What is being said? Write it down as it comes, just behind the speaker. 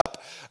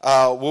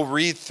We'll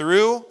read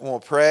through, and we'll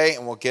pray,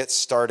 and we'll get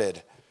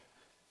started.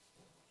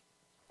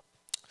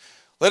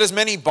 Let as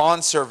many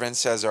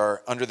bondservants as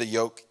are under the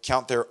yoke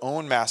count their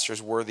own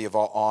masters worthy of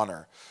all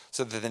honor,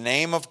 so that the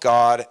name of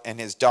God and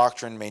his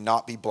doctrine may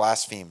not be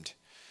blasphemed.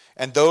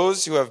 And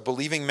those who have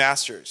believing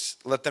masters,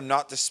 let them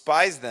not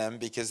despise them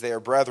because they are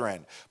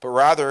brethren, but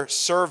rather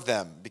serve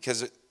them,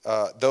 because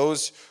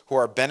those who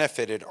are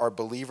benefited are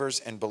believers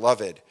and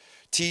beloved.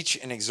 Teach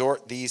and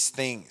exhort these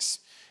things.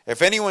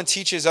 If anyone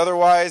teaches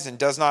otherwise and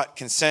does not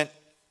consent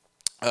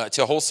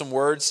to wholesome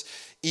words,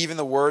 even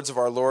the words of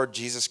our Lord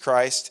Jesus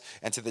Christ,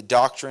 and to the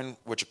doctrine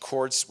which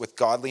accords with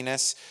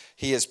godliness,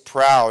 he is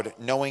proud,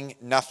 knowing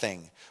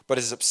nothing, but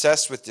is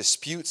obsessed with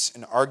disputes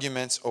and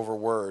arguments over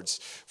words,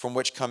 from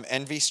which come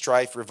envy,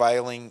 strife,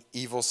 reviling,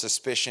 evil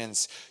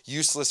suspicions,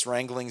 useless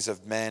wranglings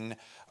of men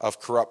of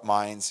corrupt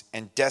minds,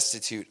 and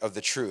destitute of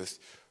the truth,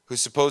 who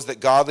suppose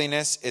that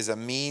godliness is a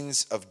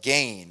means of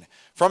gain.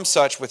 From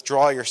such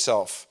withdraw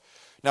yourself.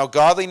 Now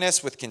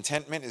godliness with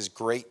contentment is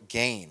great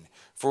gain.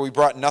 For we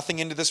brought nothing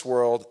into this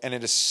world, and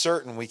it is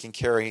certain we can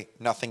carry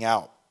nothing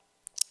out.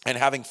 And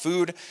having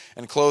food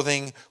and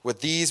clothing,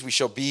 with these we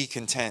shall be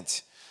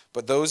content.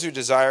 But those who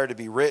desire to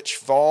be rich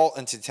fall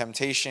into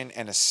temptation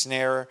and a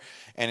snare,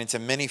 and into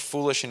many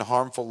foolish and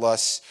harmful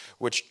lusts,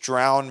 which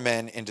drown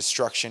men in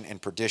destruction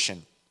and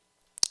perdition.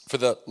 For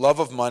the love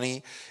of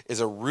money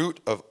is a root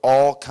of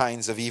all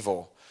kinds of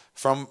evil,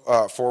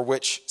 for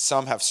which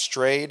some have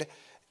strayed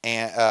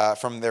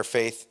from their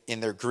faith in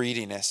their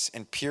greediness,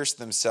 and pierced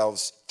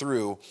themselves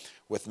through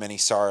with many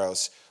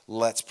sorrows.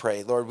 Let's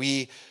pray. Lord,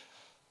 we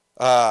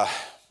come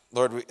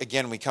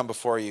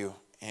before you,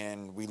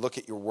 and we look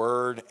at your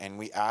word, and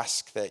we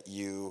ask that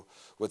you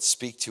would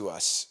speak to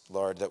us,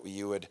 Lord, that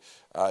you would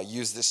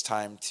use this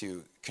time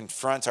to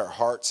confront our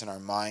hearts and our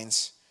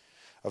minds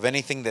of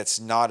anything that's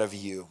not of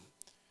you.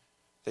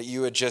 That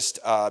you would just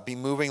be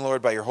moving,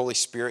 Lord, by your Holy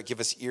Spirit. Give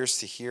us ears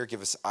to hear,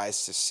 give us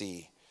eyes to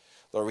see.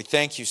 Lord, we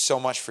thank you so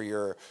much for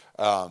your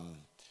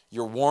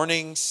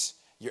warnings,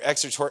 your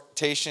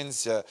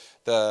exhortations,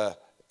 the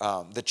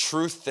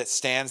truth that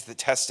stands the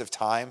test of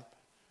time.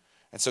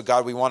 And so,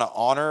 God, we want to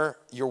honor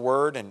your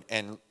word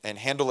and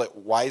handle it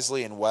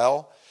wisely and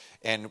well.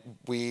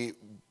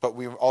 But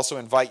we also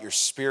invite your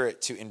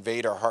Spirit to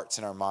invade our hearts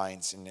and our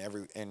minds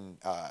and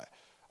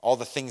all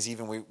the things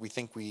even we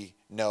think we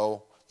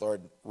know.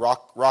 Lord,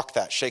 rock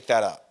that, shake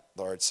that up,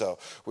 Lord. So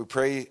we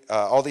pray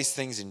all these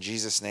things in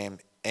Jesus' name.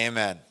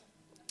 Amen.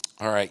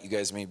 All right, you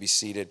guys may be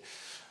seated.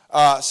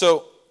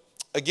 So,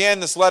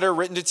 again, this letter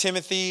written to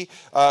Timothy,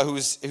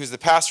 who's the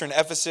pastor in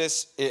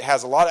Ephesus, it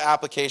has a lot of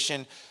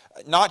application,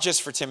 not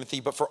just for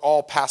Timothy, but for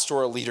all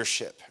pastoral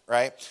leadership,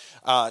 right?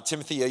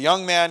 Timothy, a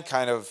young man,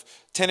 kind of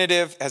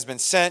tentative, has been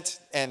sent,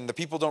 and the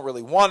people don't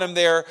really want him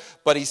there,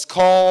 but he's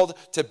called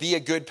to be a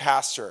good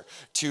pastor,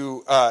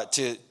 to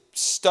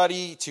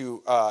study,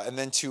 and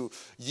then to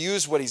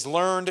use what he's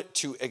learned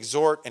to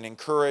exhort and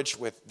encourage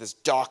with this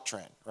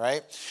doctrine,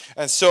 right?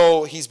 And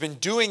so he's been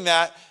doing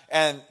that,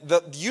 and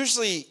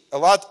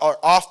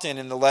often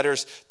in the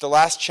letters, the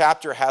last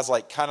chapter has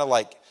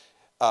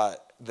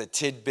the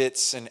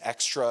tidbits and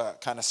extra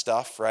kind of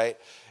stuff, right?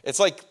 It's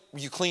like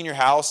you clean your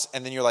house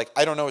and then you're like,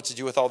 I don't know what to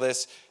do with all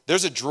this.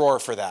 There's a drawer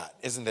for that,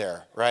 isn't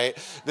there, right?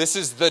 This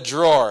is the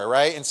drawer,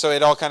 right? And so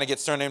it all kind of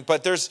gets thrown in.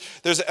 But there's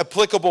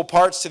applicable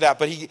parts to that.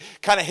 But he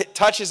kind of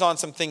touches on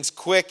some things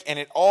quick, and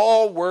it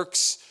all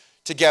works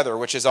together,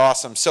 which is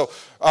awesome. So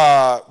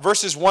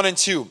verses 1 and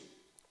 2,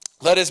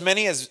 let as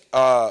many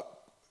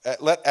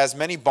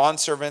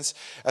bondservants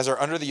as are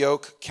under the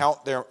yoke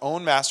count their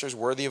own masters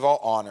worthy of all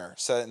honor,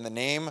 so that in the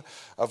name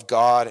of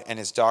God and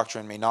his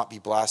doctrine may not be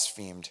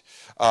blasphemed.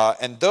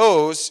 And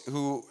those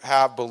who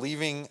have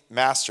believing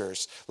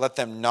masters, let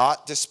them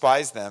not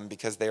despise them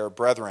because they are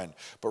brethren,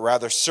 but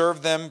rather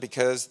serve them,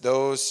 because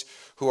those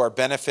who are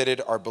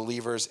benefited are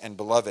believers and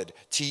beloved.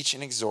 Teach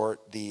and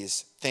exhort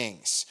these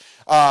things.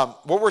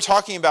 What we're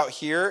talking about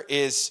here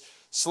is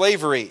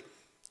slavery,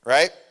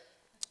 right?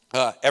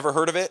 Ever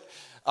heard of it?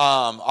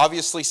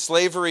 Obviously,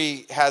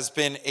 slavery has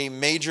been a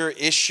major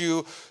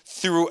issue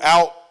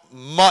throughout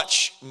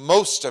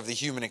most of the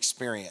human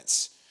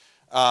experience.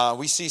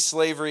 We see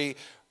slavery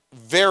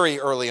very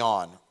early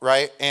on,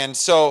 right? And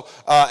so,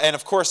 and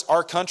of course,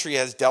 our country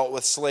has dealt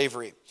with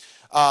slavery.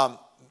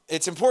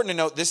 It's important to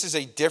note this is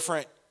a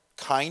different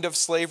kind of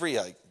slavery.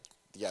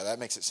 Yeah, that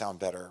makes it sound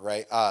better,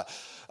 right?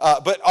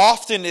 But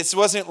often this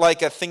wasn't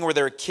like a thing where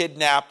they were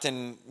kidnapped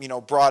and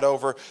brought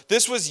over.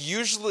 This was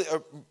usually,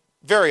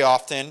 very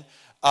often,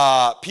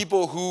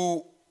 people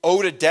who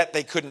owed a debt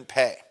they couldn't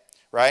pay,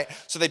 right?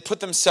 So they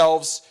put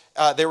themselves,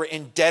 they were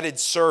indebted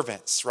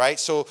servants, right?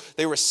 So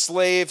they were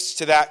slaves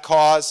to that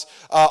cause.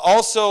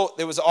 Also,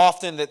 there was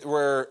often that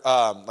were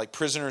like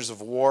prisoners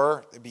of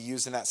war. They'd be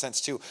used in that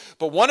sense too.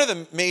 But one of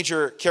the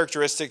major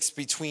characteristics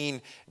between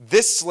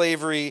this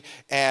slavery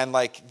and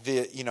like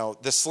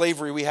the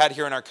slavery we had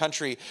here in our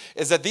country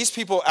is that these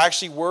people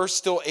actually were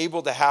still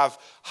able to have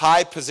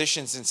high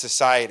positions in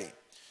society.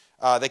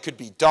 They could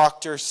be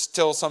doctors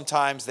still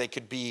sometimes. They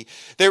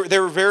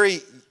were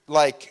very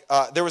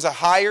there was a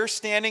higher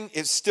standing,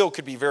 it still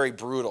could be very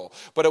brutal.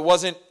 But it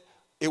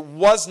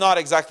was not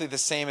exactly the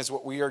same as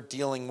what we are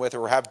dealing with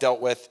or have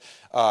dealt with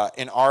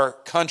in our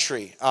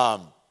country.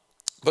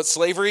 But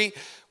slavery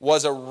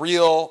was a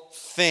real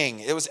thing.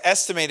 It was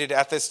estimated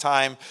at this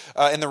time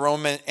in the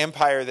Roman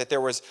Empire that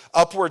there was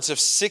upwards of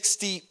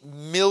 60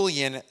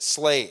 million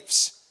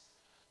slaves.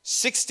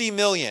 60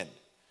 million.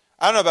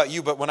 I don't know about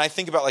you, but when I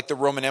think about like the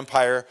Roman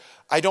Empire,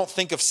 I don't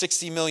think of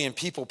 60 million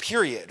people,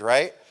 period,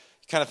 right?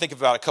 You kind of think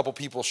about a couple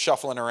people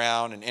shuffling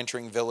around and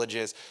entering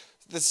villages.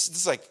 This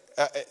is like,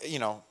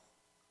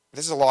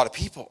 this is a lot of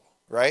people,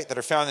 right, that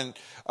are found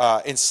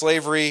in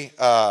slavery,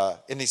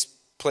 in these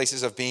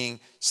places of being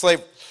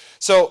slave.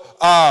 So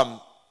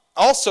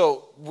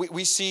also,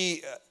 we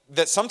see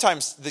that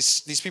sometimes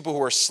these people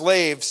who are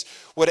slaves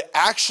would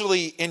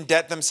actually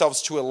indebt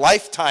themselves to a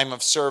lifetime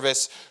of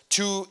service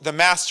to the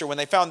master. When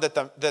they found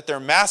that their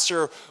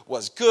master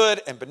was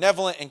good and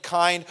benevolent and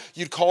kind,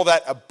 you'd call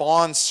that a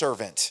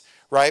bondservant,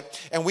 right?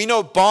 And we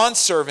know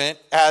bondservant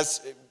as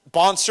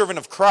bondservant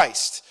of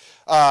Christ.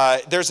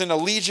 There's an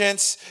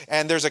allegiance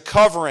and there's a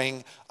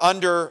covering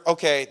under,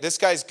 okay, this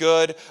guy's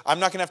good. I'm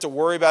not going to have to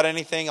worry about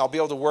anything. I'll be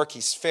able to work.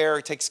 He's fair.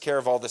 He takes care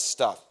of all this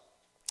stuff,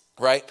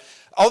 right?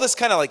 All this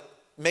kind of like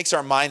makes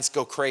our minds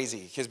go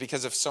crazy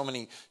because of so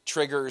many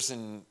triggers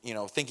and,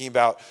 thinking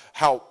about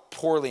how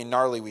poorly and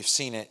gnarly we've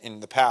seen it in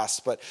the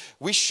past. But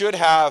we should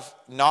have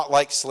not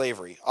like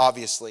slavery,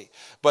 obviously.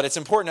 But it's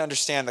important to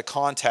understand the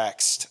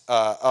context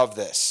of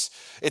this.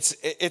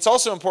 It's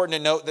also important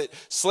to note that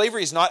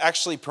slavery is not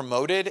actually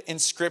promoted in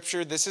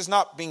Scripture. This is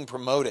not being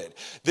promoted.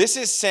 This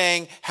is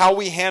saying how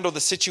we handle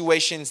the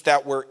situations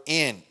that we're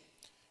in,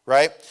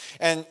 right?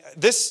 And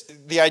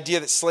the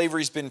idea that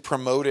slavery's been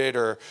promoted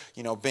or,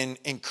 been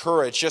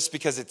encouraged just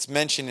because it's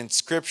mentioned in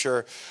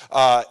Scripture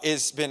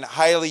has been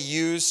highly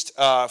used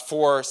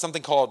for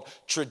something called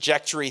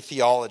trajectory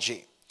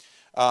theology,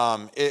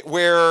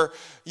 where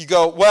you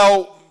go,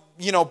 well,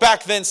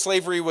 back then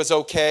slavery was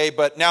okay,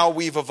 but now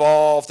we've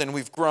evolved and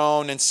we've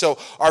grown. And so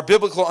our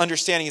biblical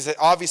understanding is that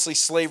obviously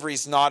slavery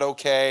is not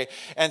okay.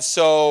 And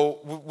so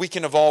we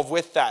can evolve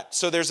with that.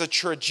 So there's a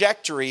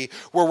trajectory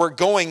where we're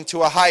going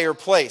to a higher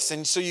place.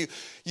 And so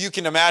you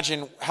can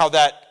imagine how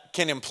that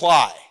can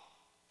imply,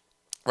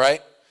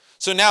 right?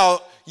 So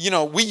now,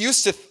 we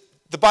used to,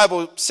 the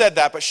Bible said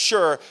that, but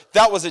sure,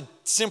 that was a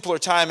simpler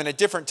time and a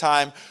different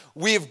time.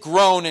 We have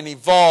grown and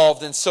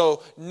evolved, and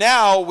so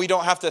now we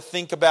don't have to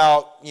think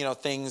about,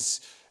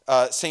 things,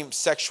 same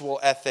sexual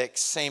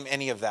ethics, same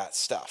any of that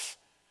stuff.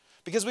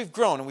 Because we've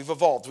grown and we've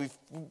evolved.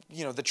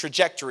 The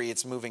trajectory,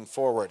 it's moving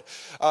forward.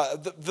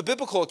 The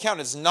biblical account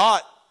is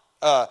not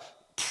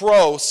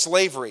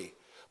pro-slavery,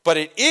 but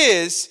it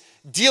is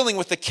dealing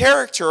with the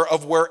character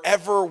of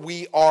wherever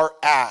we are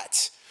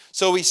at.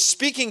 So he's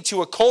speaking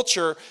to a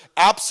culture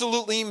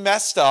absolutely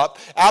messed up,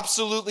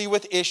 absolutely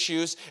with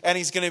issues, and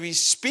he's going to be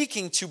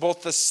speaking to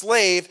both the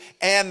slave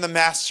and the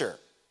master.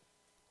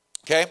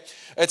 Okay?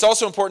 It's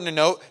also important to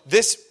note,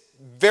 this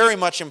very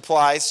much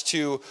implies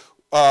to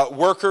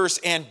workers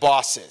and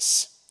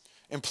bosses,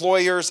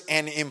 employers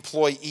and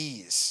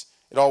employees.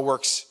 It all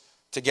works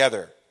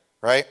together,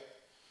 right?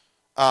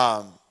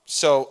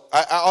 So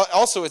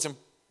also it's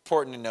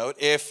important to note,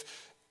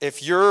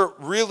 if you're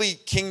really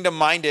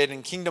kingdom-minded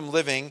and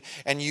kingdom-living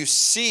and you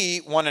see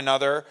one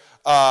another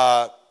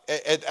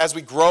as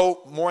we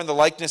grow more in the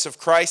likeness of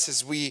Christ,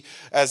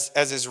 as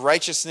his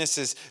righteousness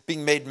is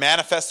being made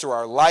manifest through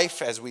our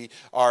life, as we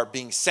are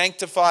being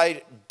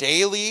sanctified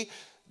daily,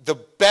 the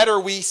better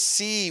we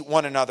see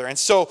one another. And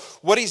so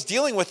what he's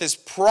dealing with is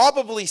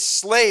probably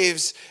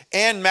slaves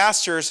and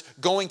masters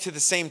going to the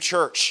same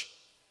church.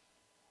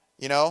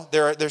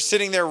 They're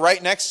sitting there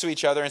right next to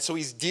each other, and so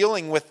he's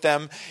dealing with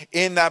them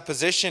in that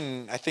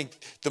position. I think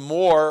the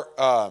more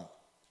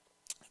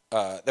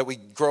that we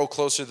grow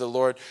closer to the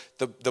Lord,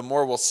 the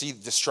more we'll see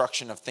the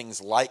destruction of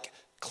things like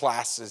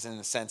classes in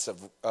the sense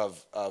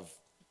of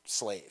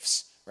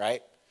slaves,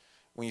 right?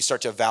 When you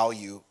start to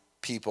value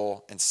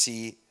people and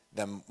see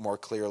them more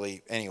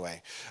clearly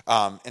anyway.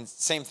 And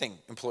same thing,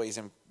 employees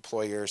and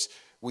employers.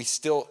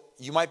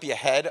 You might be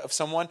ahead of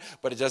someone,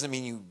 but it doesn't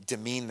mean you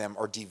demean them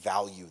or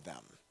devalue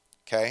them.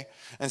 Okay?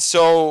 And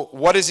so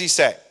what does he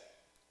say?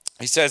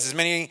 He says, as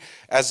many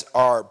as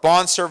are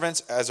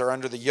bondservants as are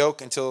under the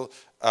yoke until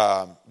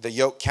the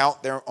yoke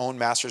count their own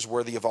masters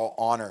worthy of all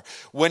honor.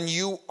 When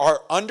you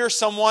are under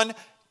someone,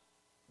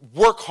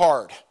 work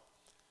hard.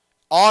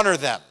 Honor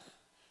them.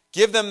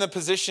 Give them the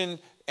position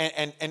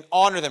and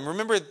honor them.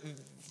 Remember,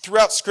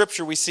 throughout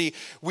Scripture we see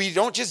we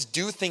don't just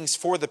do things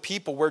for the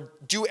people. We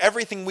do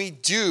everything we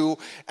do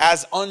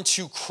as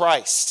unto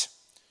Christ.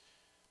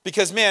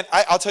 Because, man,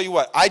 I'll tell you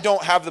what, I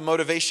don't have the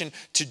motivation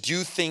to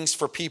do things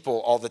for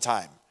people all the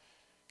time.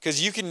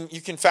 Because you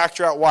can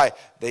factor out why.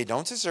 They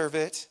don't deserve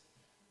it.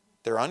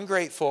 They're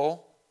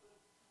ungrateful.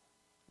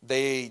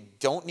 They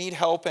don't need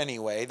help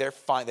anyway. They're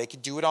fine. They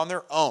could do it on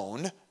their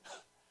own.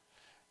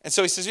 And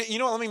so he says, you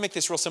know what, let me make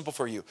this real simple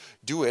for you.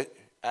 Do it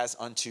as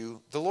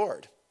unto the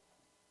Lord.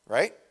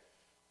 Right?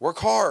 Work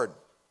hard.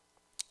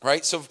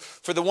 right? So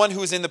for the one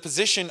who is in the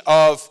position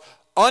of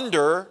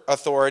under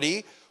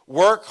authority,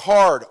 work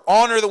hard.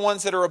 Honor the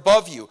ones that are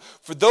above you.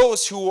 For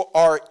those who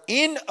are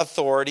in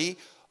authority,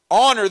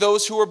 honor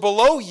those who are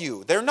below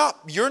you.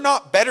 You're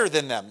not better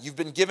than them. You've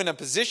been given a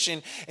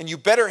position and you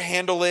better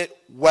handle it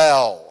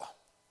well.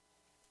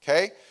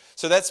 Okay?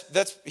 So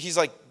he's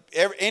like,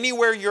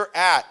 anywhere you're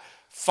at,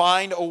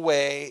 find a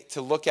way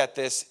to look at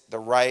this the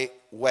right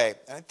way.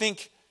 And I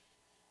think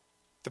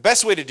the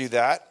best way to do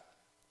that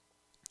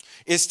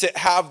is to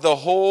have the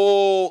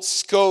whole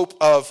scope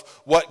of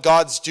what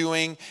God's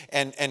doing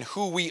and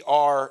who we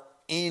are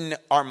in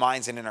our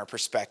minds and in our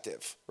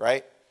perspective,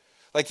 right?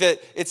 Like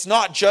that, it's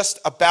not just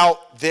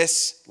about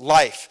this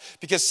life.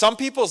 Because some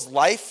people's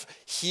life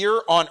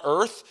here on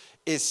earth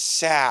is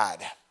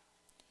sad.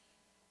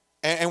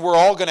 And we're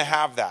all going to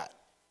have that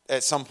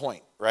at some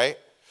point, right?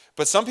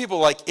 But some people,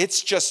 like,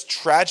 it's just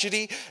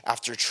tragedy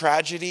after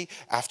tragedy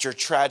after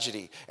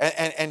tragedy.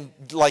 And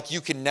like,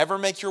 you can never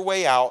make your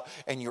way out,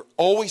 and you're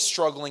always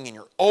struggling, and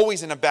you're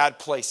always in a bad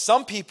place.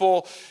 Some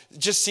people, it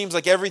just seems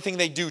like everything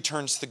they do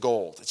turns to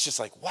gold. It's just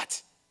like,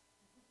 what?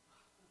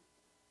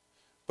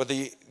 But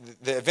the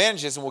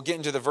advantage is, and we'll get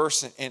into the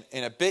verse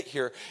in a bit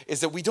here, is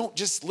that we don't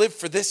just live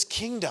for this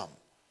kingdom.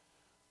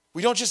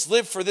 We don't just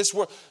live for this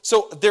world.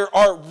 So there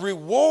are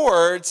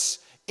rewards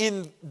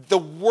in the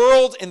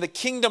world, in the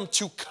kingdom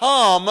to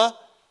come,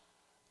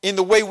 in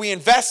the way we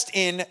invest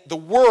in the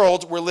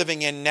world we're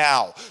living in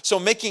now. So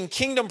making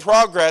kingdom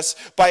progress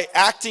by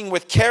acting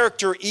with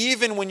character,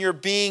 even when you're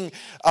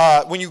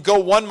when you go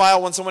 1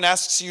 mile when someone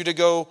asks you to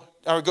go,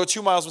 or go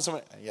 2 miles when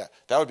someone, yeah,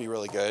 that would be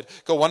really good.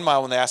 Go 1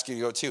 mile when they ask you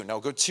to go 2. No,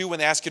 go 2 when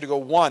they ask you to go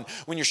 1.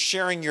 When you're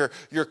sharing your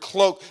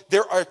cloak,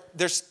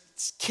 there's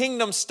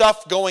kingdom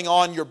stuff going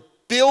on. You're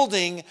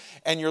building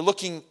and you're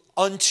looking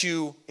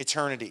unto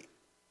eternity.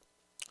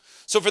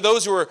 So for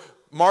those who are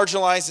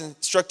marginalized and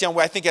struck down,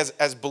 I think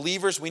as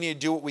believers, we need to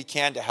do what we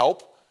can to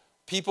help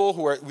people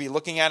who we're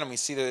looking at and we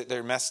see that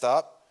they're messed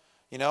up.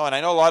 You know, and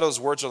I know a lot of those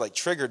words are like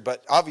triggered,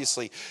 but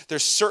obviously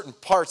there's certain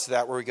parts of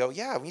that where we go,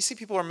 yeah, when you see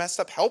people are messed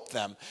up, help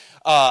them.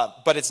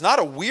 But it's not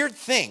a weird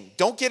thing.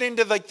 Don't get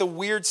into like the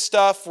weird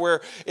stuff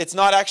where it's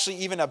not actually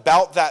even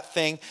about that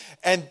thing.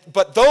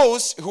 But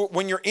those who,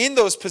 when you're in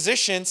those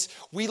positions,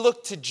 we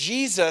look to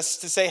Jesus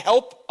to say,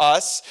 help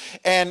us.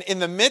 And in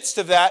the midst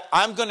of that,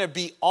 I'm going to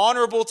be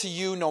honorable to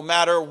you no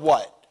matter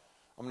what.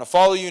 I'm going to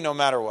follow you no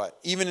matter what,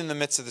 even in the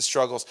midst of the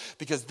struggles,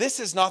 because this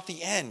is not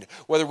the end.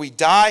 Whether we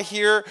die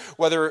here,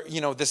 whether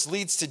this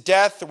leads to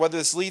death, or whether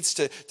this leads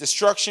to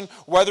destruction,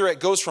 whether it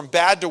goes from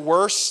bad to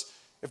worse,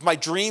 if my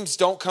dreams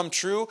don't come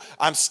true,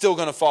 I'm still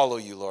going to follow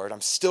you, Lord.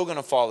 I'm still going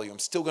to follow you. I'm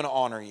still going to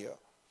honor you.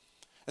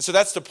 And so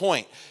that's the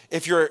point.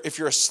 If you're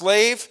a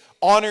slave,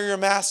 honor your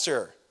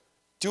master.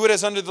 Do it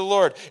as under the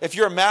Lord. If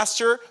you're a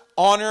master,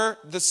 honor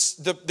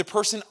the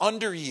person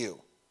under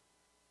you.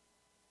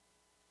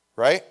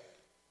 Right?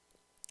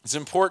 It's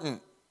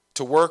important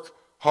to work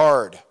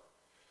hard.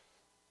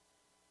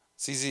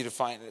 It's easy to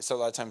find. So a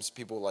lot of times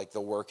people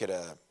they'll work at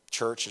a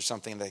church or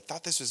something. And they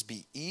thought this would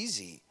be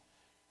easy.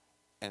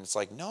 And it's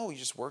like, no, you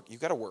just work. You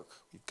got to work.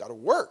 You've got to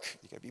work.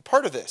 You got to be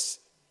part of this.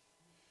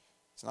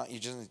 It's not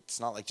It's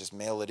not like just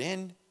mail it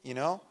in.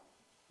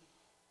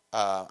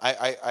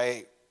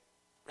 I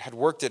had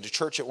worked at a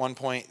church at one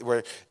point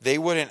where they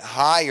wouldn't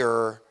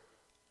hire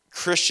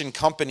Christian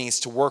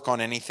companies to work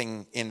on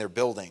anything in their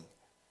building.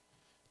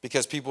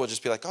 Because people would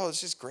just be like, oh,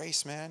 it's just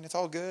grace, man. It's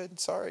all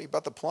good. Sorry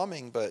about the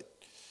plumbing, but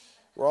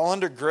we're all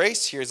under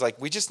grace here. It's like,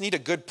 we just need a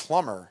good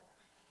plumber.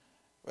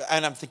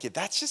 And I'm thinking,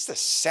 that's just a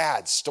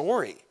sad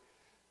story.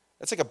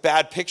 That's like a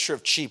bad picture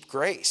of cheap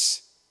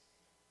grace,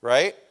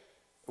 right?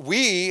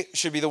 We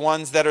should be the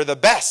ones that are the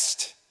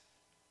best,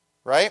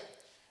 right?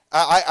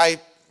 I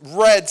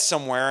read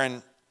somewhere,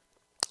 and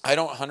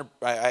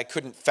I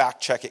couldn't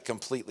fact check it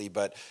completely,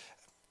 but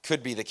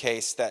could be the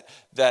case that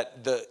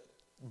the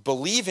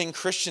believing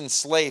Christian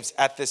slaves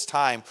at this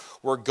time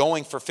were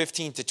going for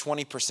 15 to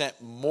 20%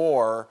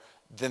 more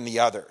than the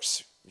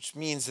others, which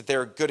means that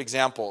they're good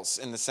examples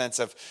in the sense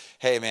of,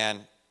 hey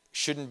man,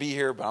 shouldn't be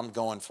here, but I'm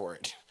going for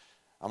it.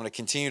 I'm going to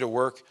continue to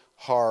work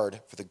hard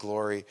for the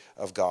glory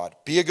of God.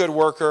 Be a good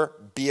worker,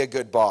 be a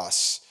good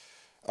boss.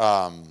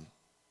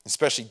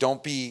 Especially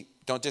don't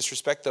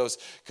disrespect those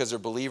because they're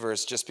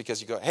believers just because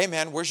you go, hey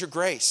man, where's your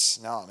grace?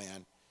 No,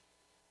 man.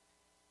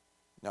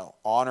 No,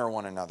 honor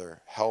one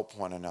another, help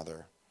one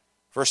another.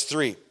 Verse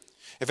 3,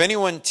 if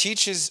anyone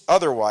teaches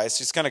otherwise,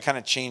 it's going to kind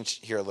of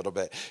change here a little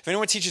bit. If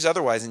anyone teaches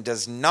otherwise and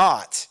does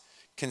not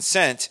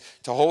consent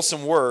to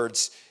wholesome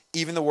words,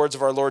 even the words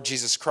of our Lord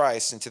Jesus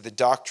Christ, and to the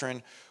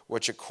doctrine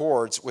which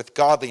accords with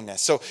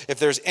godliness. So if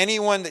there's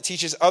anyone that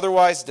teaches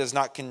otherwise, does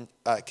not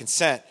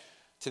consent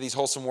to these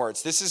wholesome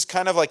words. This is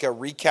kind of like a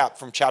recap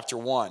from chapter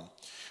 1.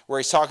 Where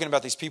he's talking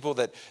about these people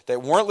that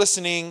weren't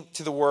listening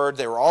to the word.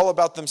 They were all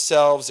about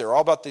themselves. They were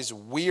all about this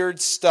weird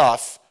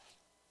stuff.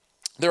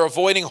 They're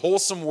avoiding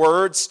wholesome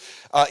words,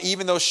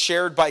 even those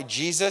shared by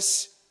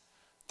Jesus.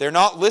 They're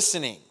not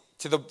listening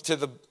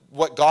to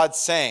what God's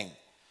saying.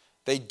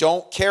 They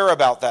don't care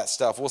about that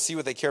stuff. We'll see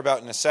what they care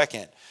about in a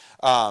second.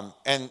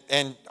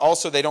 And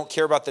also they don't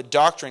care about the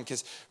doctrine,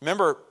 because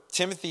remember,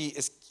 Timothy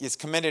is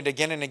commended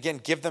again and again.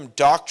 Give them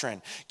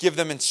doctrine, give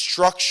them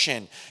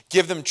instruction,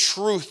 give them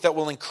truth that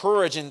will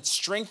encourage and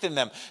strengthen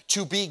them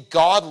to be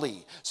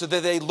godly, so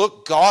that they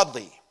look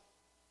godly.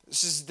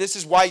 This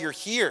is why you're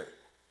here.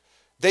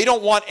 They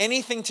don't want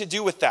anything to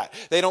do with that.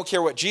 They don't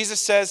care what Jesus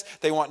says.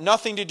 They want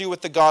nothing to do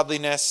with the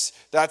godliness.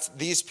 That's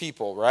these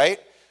people, right?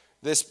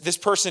 This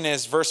person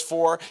is, verse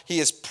 4, he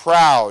is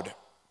proud,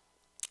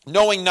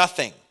 knowing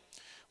nothing,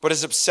 but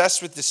is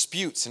obsessed with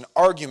disputes and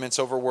arguments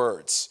over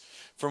words,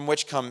 from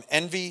which come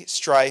envy,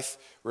 strife,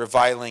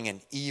 reviling,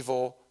 and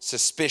evil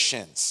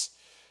suspicions.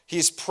 He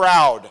is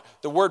proud.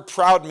 The word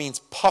proud means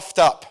puffed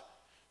up.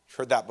 You've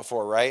heard that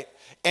before, right?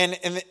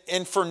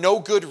 And for no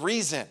good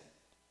reason,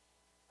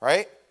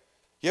 right?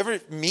 You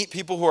ever meet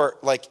people who are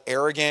like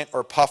arrogant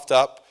or puffed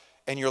up,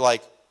 and you're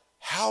like,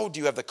 how do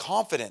you have the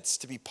confidence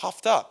to be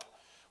puffed up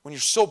when you're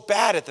so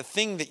bad at the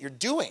thing that you're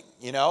doing?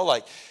 You know,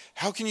 like,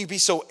 how can you be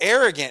so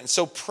arrogant and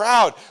so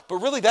proud? But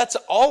really, that's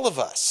all of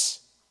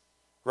us,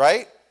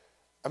 right?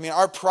 I mean,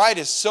 our pride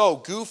is so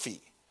goofy.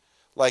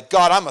 Like,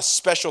 God, I'm a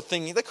special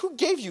thing. Like, who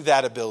gave you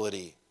that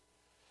ability?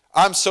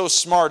 I'm so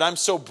smart. I'm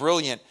so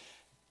brilliant.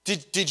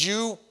 Did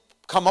you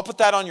come up with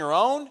that on your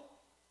own?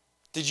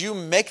 Did you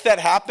make that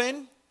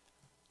happen?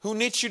 Who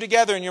knit you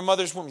together in your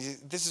mother's womb?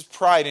 This is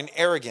pride and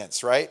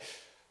arrogance, right?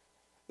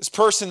 This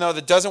person, though,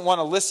 that doesn't want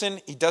to listen,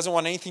 he doesn't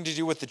want anything to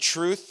do with the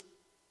truth.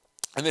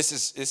 And this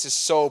is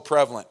so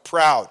prevalent.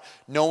 Proud,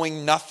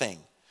 knowing nothing.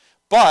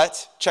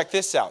 But, check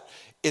this out,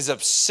 is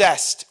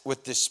obsessed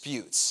with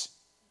disputes.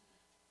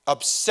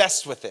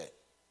 Obsessed with it.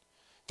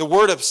 The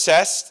word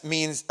obsessed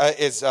is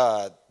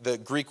the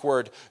Greek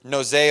word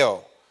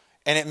noseo,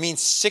 and it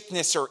means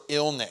sickness or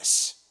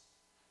illness.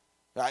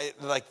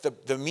 Like the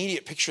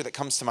immediate picture that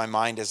comes to my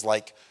mind is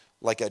like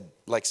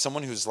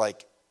someone who's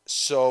like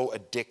so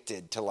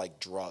addicted to like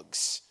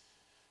drugs,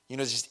 you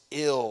know, just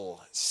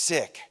ill,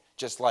 sick,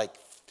 just like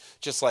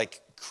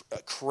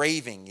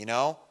craving, you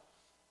know.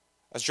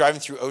 I was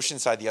driving through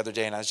Oceanside the other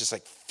day, and I was just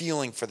like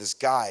feeling for this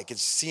guy. I could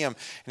see him,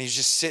 and he's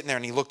just sitting there,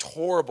 and he looked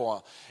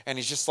horrible, and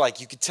he's just like,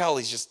 you could tell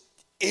he's just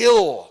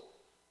ill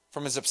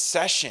from his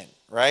obsession,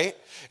 right?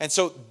 And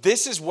so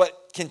this is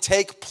what can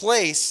take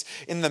place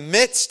in the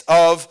midst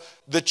of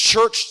the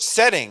church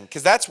setting,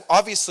 because that's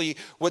obviously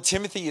what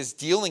Timothy is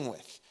dealing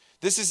with.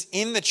 This is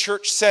in the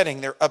church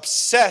setting. They're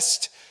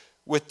obsessed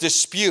with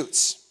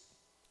disputes,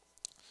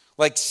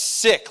 like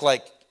sick,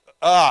 like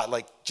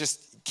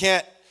just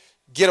can't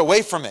get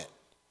away from it.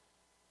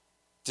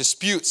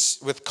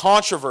 Disputes with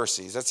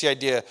controversies. That's the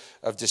idea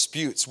of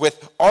disputes.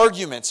 With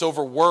arguments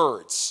over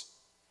words,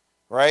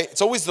 right?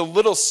 It's always the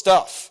little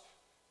stuff.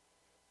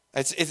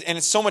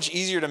 It's so much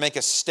easier to make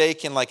a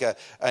stake in like a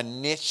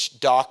niche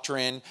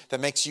doctrine that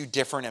makes you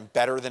different and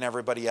better than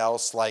everybody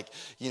else. Like,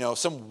 you know,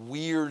 some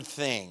weird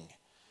thing.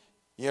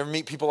 You ever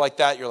meet people like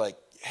that? You're like,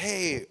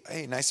 hey,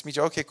 nice to meet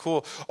you. Okay,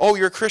 cool. Oh,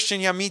 you're a Christian?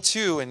 Yeah, me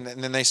too. And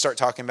then they start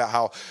talking about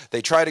how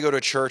they try to go to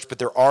a church, but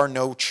there are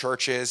no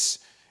churches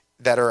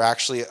that are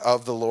actually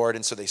of the Lord.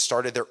 And so they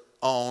started their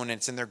own, and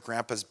it's in their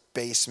grandpa's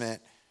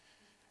basement.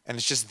 And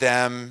it's just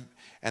them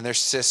and their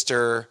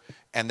sister,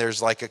 and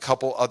there's like a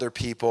couple other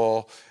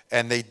people,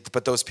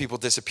 but those people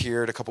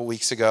disappeared a couple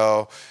weeks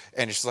ago.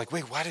 And it's just like,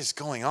 wait, what is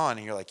going on?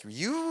 And you're like,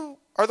 you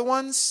are the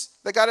ones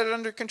that got it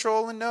under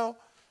control? And no.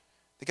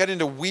 They got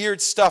into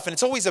weird stuff, and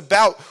it's always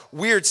about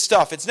weird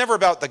stuff. It's never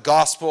about the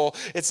gospel.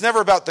 It's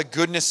never about the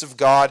goodness of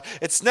God.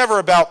 It's never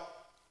about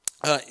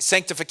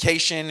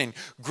sanctification and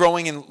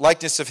growing in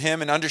likeness of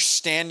Him and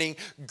understanding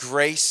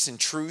grace and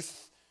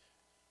truth,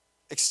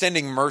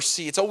 extending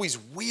mercy. It's always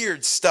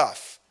weird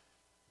stuff,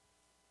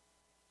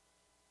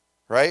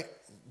 right?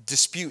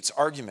 Disputes,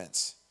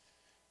 arguments.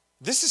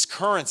 This is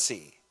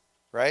currency,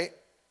 right?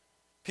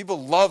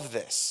 People love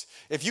this.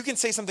 If you can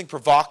say something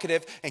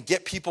provocative and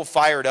get people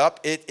fired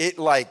up, it's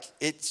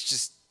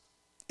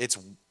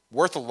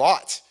worth a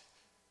lot.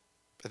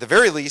 At the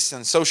very least, in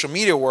the social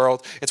media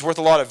world, it's worth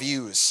a lot of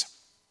views.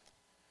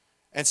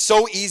 And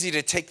so easy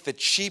to take the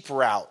cheap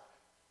route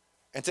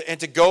and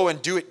to go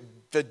and do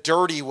it the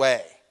dirty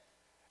way.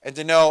 And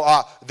to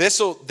know,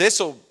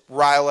 this'll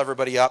rile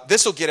everybody up.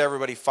 This will get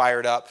everybody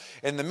fired up.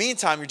 In the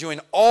meantime, you're doing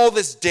all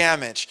this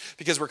damage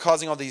because we're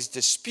causing all these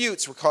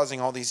disputes. We're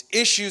causing all these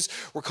issues.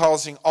 We're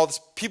causing all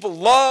this. People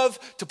love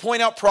to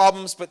point out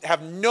problems, but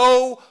have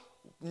no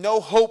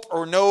hope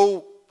or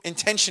no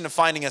intention of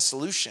finding a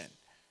solution.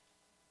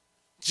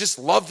 Just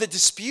love the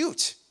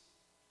dispute.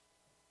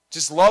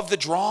 Just love the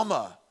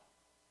drama.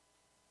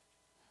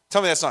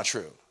 Tell me that's not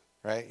true,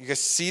 right? You guys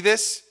see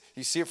this?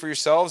 You see it for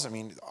yourselves? I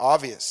mean,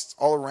 obvious. It's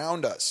all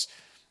around us.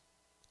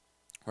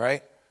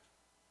 Right?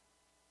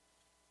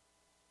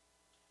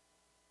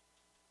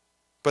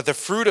 But the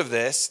fruit of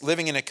this,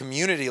 living in a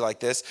community like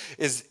this,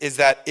 is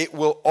that it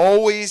will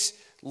always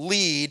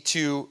lead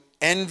to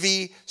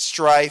envy,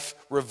 strife,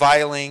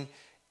 reviling,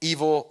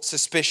 evil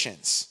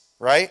suspicions.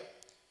 Right?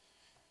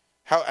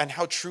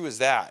 How true is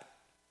that?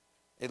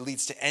 It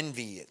leads to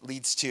envy. It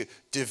leads to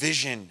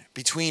division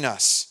between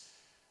us.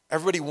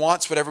 Everybody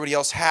wants what everybody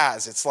else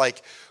has. It's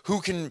like,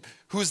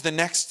 who's the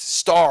next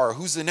star?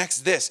 Who's the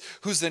next this?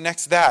 Who's the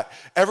next that?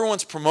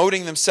 Everyone's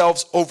promoting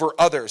themselves over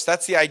others.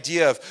 That's the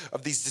idea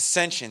of these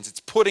dissensions.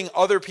 It's putting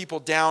other people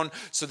down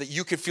so that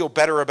you can feel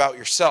better about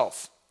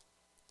yourself,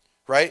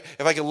 right?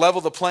 If I can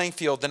level the playing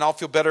field, then I'll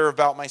feel better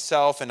about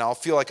myself and I'll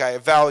feel like I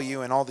have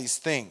value and all these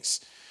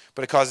things.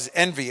 But it causes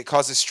envy, it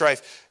causes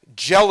strife,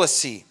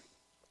 jealousy,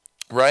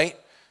 right?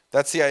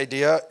 That's the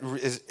idea,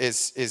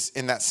 is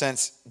in that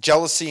sense,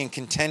 jealousy and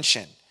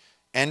contention.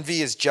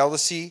 Envy is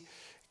jealousy,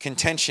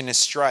 contention is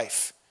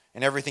strife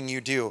in everything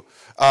you do.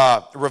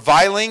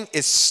 Reviling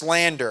is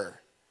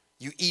slander.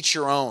 You eat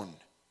your own,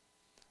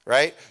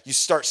 right? You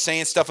start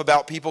saying stuff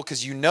about people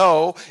because you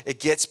know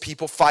it gets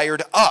people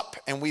fired up.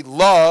 And we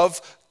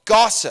love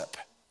gossip,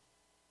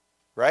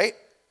 right?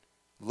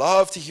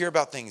 Love to hear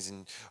about things.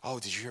 And, oh,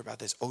 did you hear about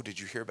this? Oh, did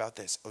you hear about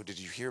this? Oh, did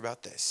you hear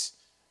about this?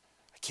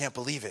 I can't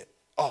believe it.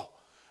 Oh,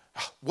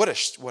 what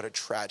a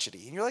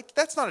tragedy. And you're like,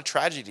 that's not a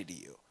tragedy to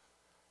you.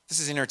 This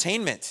is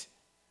entertainment.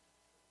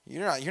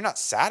 You're not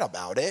sad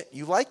about it.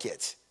 You like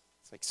it.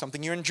 It's like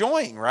something you're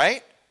enjoying,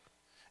 right?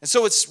 And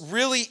so it's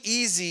really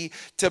easy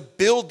to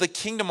build the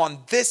kingdom on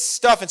this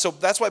stuff. And so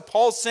that's why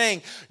Paul's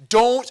saying,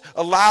 don't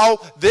allow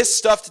this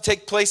stuff to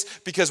take place,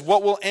 because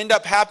what will end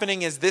up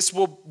happening is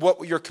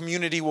what your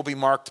community will be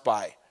marked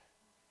by.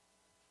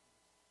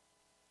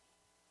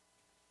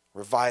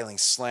 Reviling,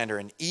 slander,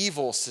 and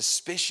evil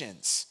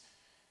suspicions.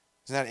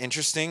 Isn't that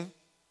interesting?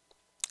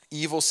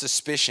 Evil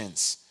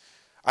suspicions.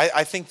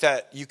 I think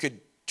that you could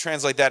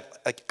translate that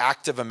like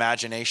active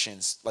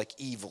imaginations, like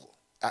evil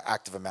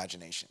active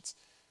imaginations.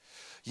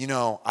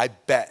 I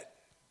bet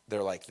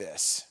they're like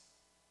this.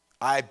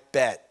 I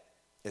bet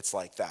it's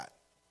like that.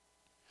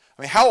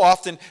 I mean, how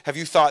often have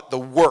you thought the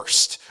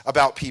worst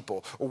about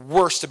people, or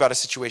worst about a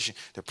situation?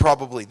 They're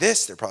probably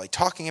this, they're probably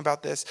talking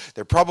about this,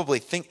 they're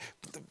probably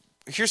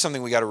Here's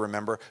something we got to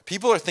remember.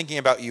 People are thinking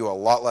about you a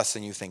lot less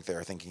than you think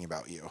they're thinking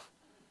about you.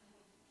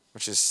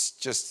 Which is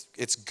just,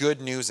 it's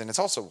good news, and it's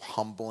also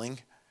humbling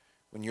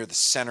when you're the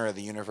center of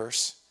the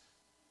universe.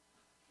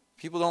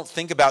 People don't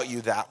think about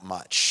you that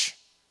much,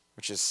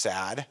 which is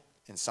sad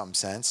in some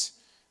sense,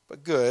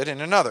 but good in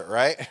another,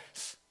 right?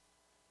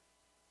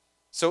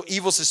 So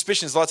evil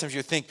suspicions, a lot of times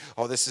you think,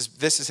 oh, this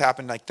has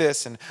happened like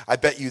this, and I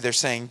bet you they're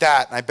saying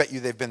that, and I bet you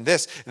they've been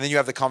this, and then you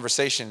have the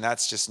conversation, and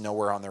that's just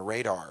nowhere on their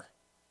radar.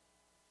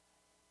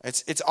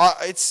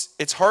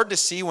 It's hard to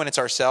see when it's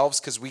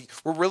ourselves, because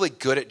we're really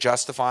good at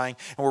justifying,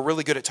 and we're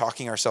really good at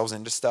talking ourselves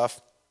into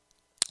stuff.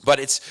 But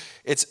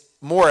it's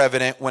more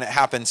evident when it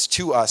happens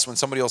to us, when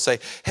somebody will say,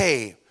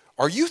 hey,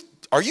 are you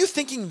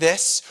thinking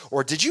this?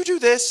 Or did you do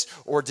this?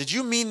 Or did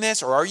you mean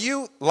this? Or are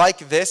you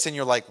like this? And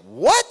you're like,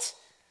 what?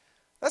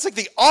 That's like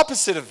the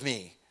opposite of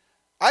me.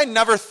 I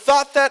never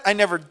thought that. I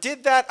never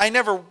did that.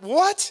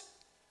 What?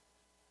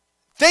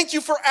 Thank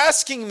you for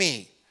asking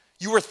me.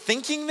 You were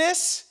thinking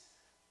this?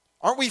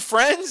 Aren't we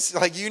friends?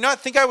 Like, you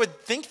not think I would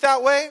think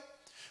that way?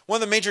 One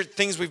of the major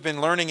things we've been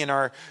learning in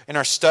our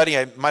study,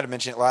 I might have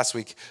mentioned it last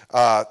week,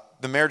 the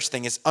marriage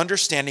thing, is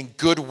understanding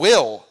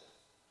goodwill.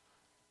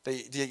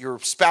 That your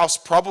spouse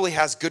probably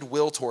has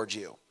goodwill towards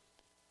you.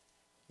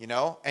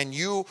 And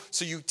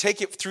so you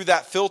take it through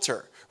that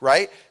filter,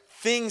 right?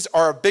 Things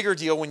are a bigger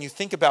deal when you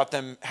think about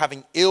them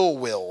having ill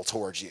will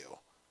towards you.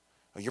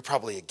 Oh, you're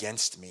probably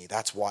against me.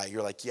 That's why.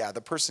 You're like, yeah,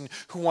 the person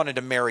who wanted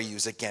to marry you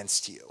is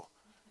against you.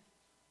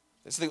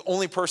 This is the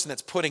only person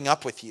that's putting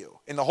up with you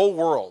in the whole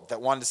world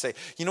that wanted to say,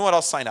 you know what,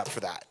 I'll sign up for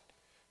that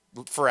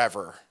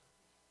forever.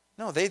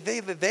 No, they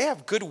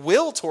have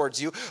goodwill towards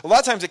you. A lot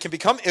of times it can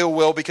become ill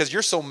will because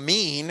you're so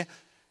mean,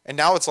 and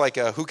now it's like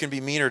a who can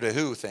be meaner to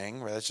who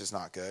thing. Well, that's just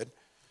not good.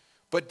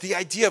 But the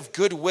idea of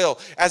goodwill,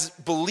 as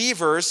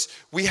believers,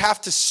 we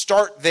have to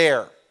start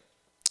there,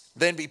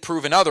 then be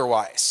proven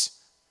otherwise,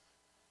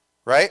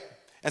 right?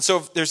 And so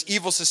if there's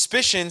evil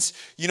suspicions,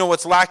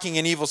 what's lacking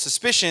in evil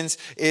suspicions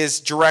is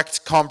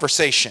direct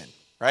conversation,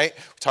 right?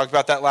 We talked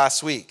about that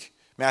last week.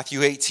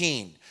 Matthew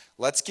 18.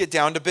 Let's get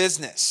down to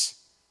business.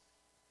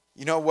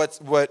 You know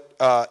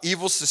what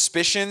evil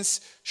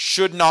suspicions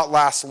should not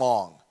last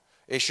long.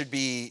 They should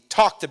be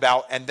talked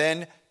about and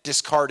then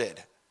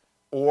discarded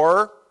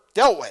or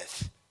dealt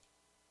with,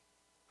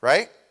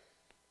 right?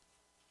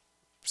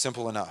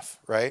 Simple enough,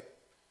 right?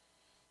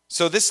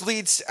 So this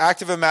leads to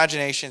active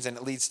imaginations, and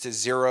it leads to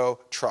zero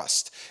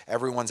trust.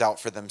 Everyone's out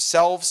for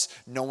themselves.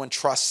 No one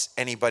trusts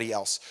anybody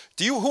else.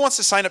 Who wants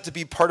to sign up to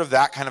be part of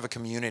that kind of a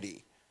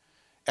community?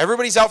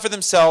 Everybody's out for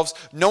themselves.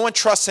 No one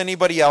trusts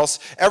anybody else.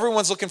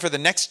 Everyone's looking for the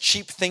next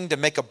cheap thing to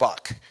make a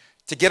buck,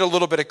 to get a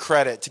little bit of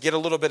credit, to get a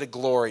little bit of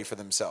glory for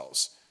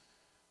themselves.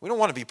 We don't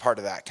want to be part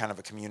of that kind of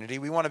a community.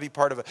 We want to be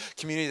part of a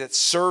community that's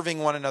serving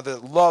one another,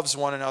 that loves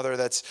one another,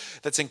 that's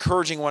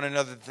encouraging one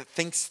another, that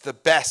thinks the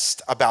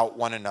best about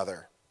one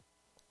another.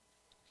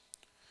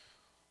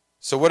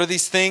 So what are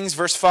these things?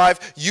 Verse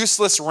 5,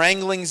 useless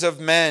wranglings of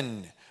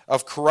men,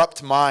 of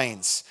corrupt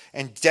minds,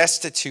 and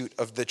destitute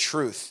of the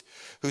truth,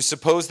 who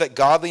suppose that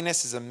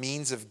godliness is a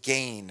means of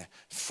gain.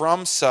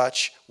 From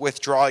such,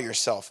 withdraw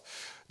yourself.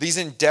 These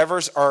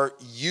endeavors are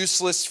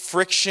useless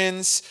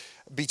frictions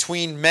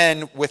between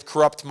men with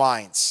corrupt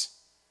minds.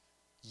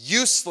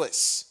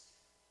 Useless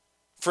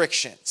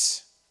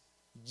frictions.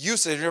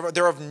 Useless.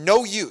 They're of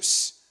no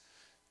use.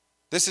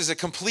 This is a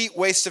complete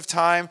waste of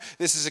time.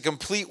 This is a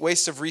complete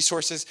waste of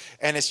resources,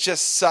 and it's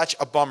just such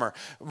a bummer.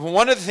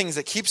 One of the things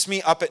that keeps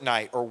me up at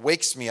night, or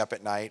wakes me up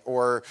at night,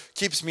 or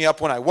keeps me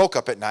up when I woke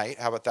up at night,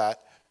 how about that,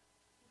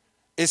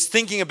 is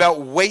thinking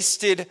about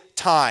wasted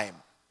time.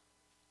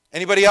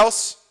 Anybody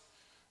else?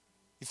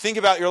 You think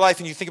about your life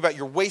and you think about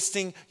you're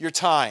wasting your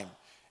time.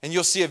 And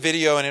you'll see a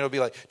video and it'll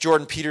be like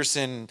Jordan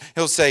Peterson.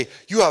 He'll say,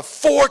 you have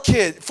 4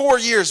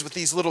 years with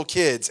these little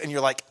kids. And you're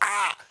like,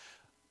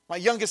 my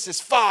youngest is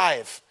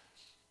 5.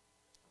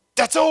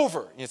 That's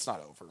over. It's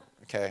not over,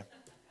 okay?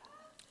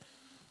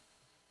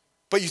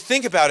 But you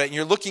think about it and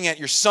you're looking at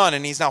your son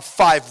and he's now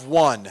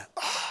 5'1". You're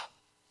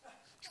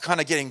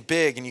kind of getting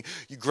big and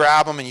you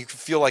grab him and you can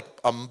feel like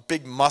a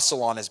big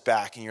muscle on his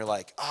back. And you're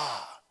like,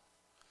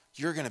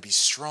 you're going to be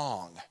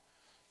strong.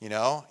 You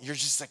know, you're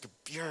just like,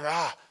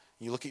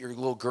 You look at your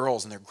little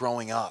girls and they're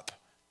growing up.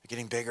 They're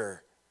getting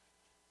bigger.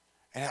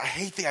 And I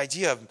hate the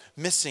idea of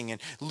missing and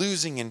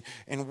losing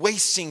and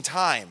wasting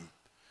time.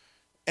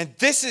 And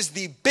this is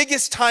the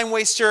biggest time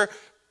waster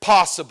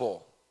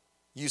possible.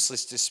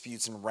 Useless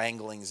disputes and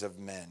wranglings of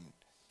men.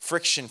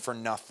 Friction for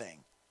nothing.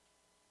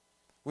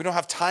 We don't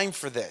have time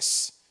for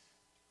this.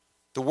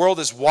 The world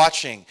is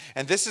watching.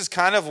 And this is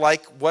kind of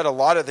like what a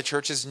lot of the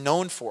church is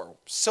known for.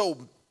 So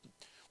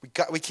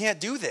we can't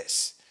do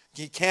this.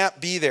 You can't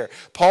be there.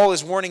 Paul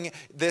is warning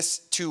this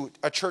to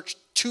a church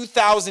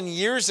 2,000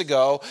 years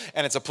ago,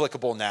 and it's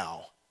applicable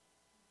now.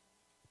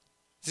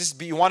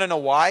 You want to know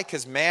why?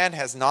 Because man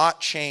has not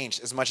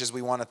changed as much as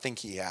we want to think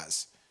he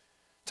has.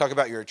 Talk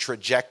about your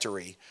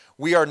trajectory.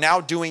 We are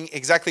now doing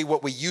exactly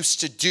what we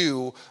used to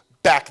do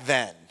back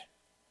then.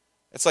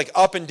 It's like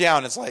up and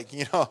down. It's like,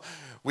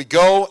 we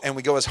go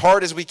as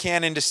hard as we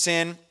can into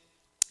sin,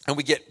 and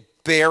we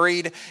get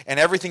buried, and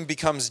everything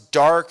becomes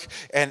dark,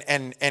 and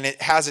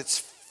it has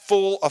its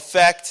full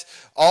effect.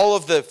 All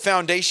of the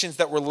foundations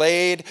that were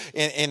laid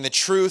in the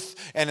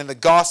truth and in the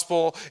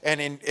gospel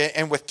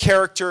and with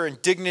character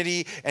and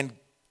dignity and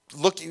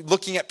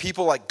looking at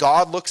people like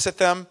God looks at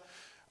them.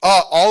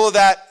 All of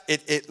that,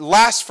 it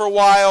lasts for a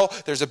while.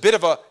 There's a bit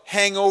of a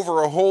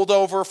hangover, a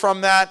holdover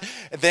from that.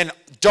 And then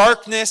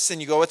darkness,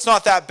 and you go, it's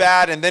not that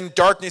bad. And then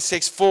darkness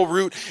takes full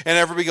root, and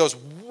everybody goes,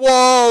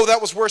 whoa,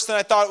 that was worse than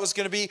I thought it was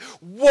going to be.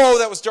 Whoa,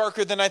 that was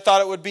darker than I thought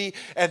it would be.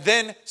 And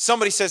then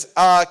somebody says,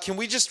 can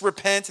we just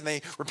repent? And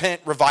they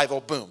repent, revival,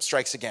 boom,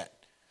 strikes again.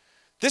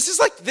 This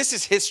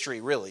is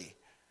history, really.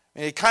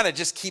 It kind of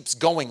just keeps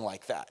going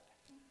like that.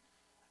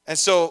 And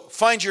so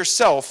find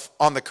yourself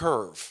on the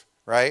curve,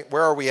 right?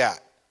 Where are we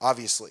at?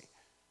 Obviously.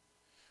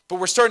 But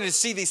we're starting to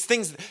see these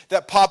things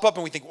that pop up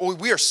and we think, oh,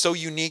 we are so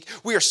unique.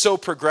 We are so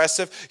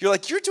progressive. You're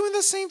like, you're doing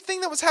the same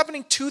thing that was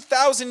happening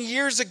 2,000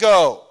 years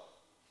ago.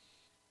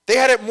 They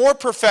had it more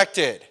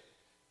perfected.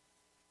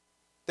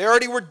 They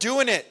already were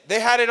doing it. They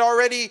had it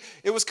already.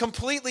 It was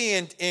completely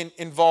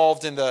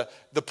involved in the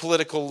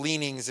political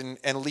leanings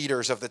and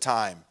leaders of the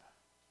time.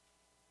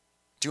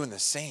 Doing the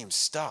same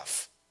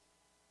stuff.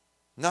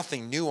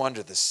 Nothing new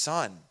under the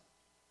sun.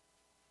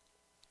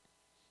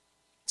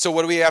 So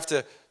what do we have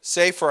to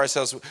say for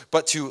ourselves?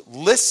 But to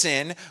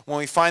listen when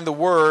we find the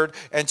word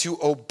and to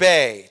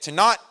obey. To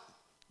not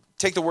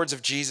take the words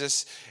of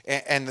Jesus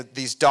and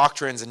these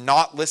doctrines and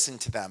not listen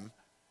to them,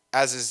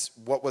 as is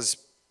what was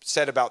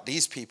said about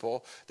these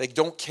people. They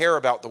don't care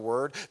about the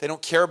word. They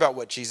don't care about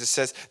what Jesus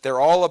says. They're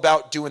all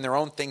about doing their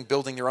own thing,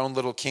 building their own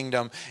little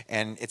kingdom,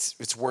 and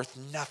it's worth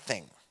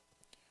nothing.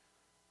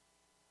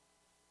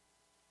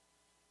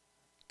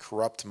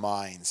 Corrupt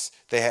minds.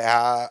 They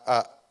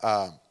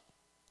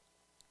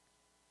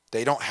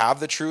don't have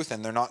the truth,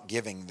 and they're not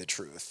giving the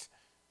truth.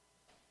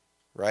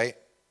 Right?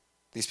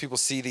 These people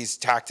see these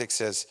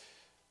tactics as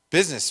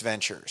business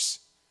ventures.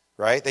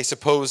 Right? They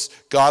suppose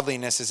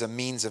godliness is a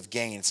means of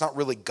gain. It's not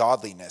really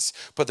godliness,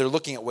 but they're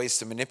looking at ways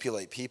to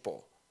manipulate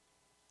people.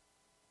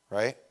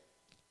 Right?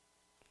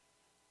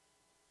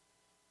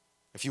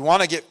 If you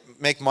want to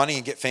make money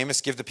and get famous,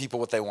 give the people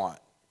what they want.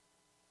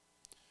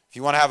 If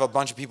you want to have a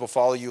bunch of people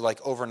follow you like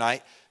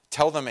overnight,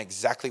 tell them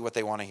exactly what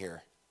they want to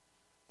hear.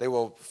 They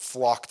will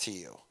flock to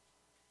you.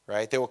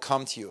 Right? They will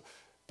come to you.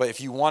 But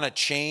if you want to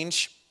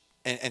change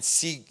and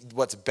see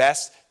what's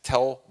best,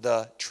 tell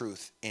the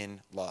truth in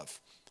love.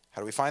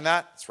 How do we find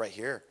that? It's right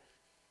here.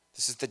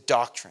 This is the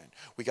doctrine.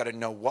 We got to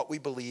know what we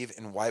believe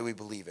and why we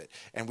believe it.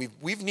 And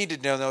we've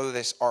needed to know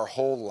this our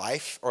whole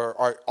life,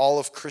 or all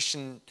of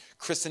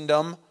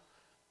Christendom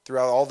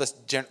throughout all this,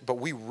 but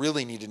we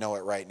really need to know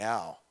it right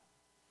now.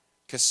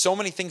 Because so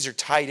many things are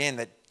tied in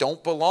that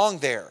don't belong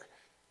there.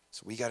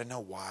 So we got to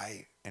know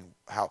why and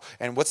how.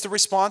 And what's the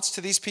response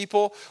to these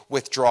people?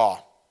 Withdraw.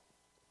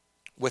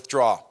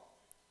 Withdraw.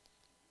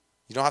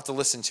 You don't have to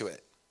listen to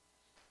it.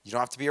 You don't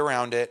have to be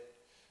around it.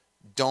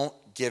 Don't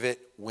give it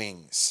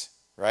wings,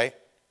 right?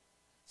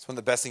 It's one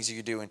of the best things you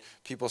could do when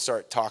people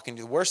start talking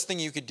to you. The worst thing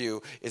you could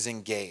do is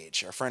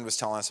engage. Our friend was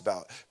telling us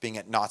about being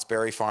at Knott's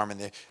Berry Farm,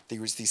 and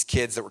there was these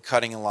kids that were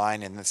cutting in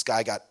line, and this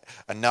guy got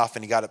enough,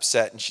 and he got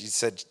upset, and she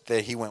said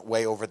that he went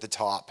way over the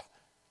top.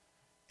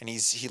 And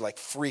he like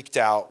freaked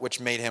out, which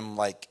made him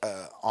like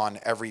on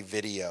every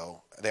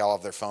video, they all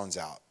have their phones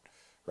out,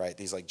 right?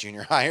 These like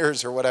junior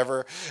hires or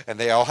whatever, and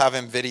they all have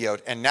him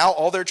videoed. And now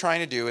all they're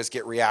trying to do is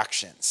get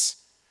reactions,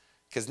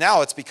 because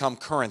now it's become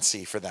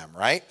currency for them,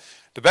 right?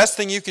 The best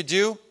thing you could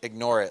do,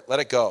 ignore it.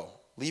 Let it go.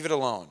 Leave it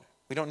alone.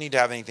 We don't need to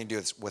have anything to do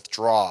with this.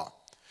 Withdraw.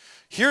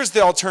 Here's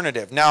the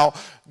alternative. Now,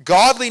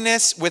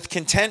 godliness with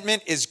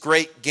contentment is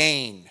great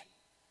gain.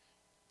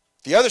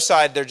 The other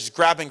side, they're just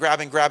grabbing.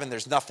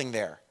 There's nothing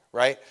there,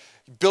 right?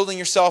 Building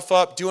yourself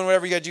up, doing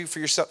whatever you got to do for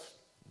yourself.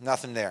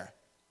 Nothing there.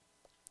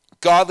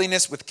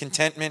 Godliness with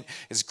contentment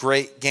is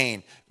great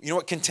gain. You know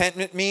what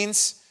contentment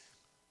means?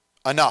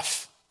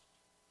 Enough.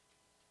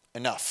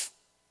 Enough.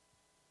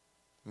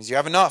 It means you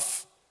have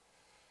enough.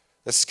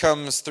 This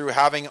comes through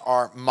having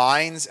our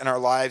minds and our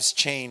lives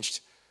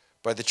changed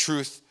by the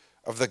truth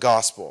of the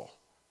gospel,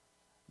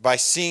 by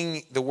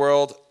seeing the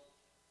world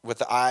with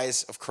the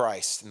eyes of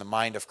Christ and the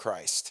mind of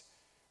Christ,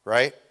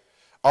 right?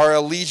 Our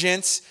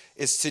allegiance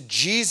is to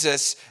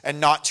Jesus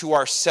and not to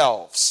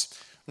ourselves.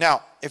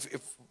 Now, if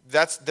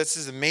this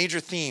is a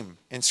major theme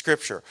in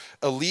Scripture,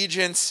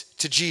 allegiance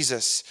to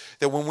Jesus.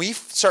 That when we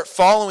start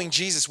following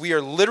Jesus, we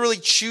are literally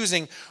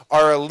choosing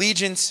our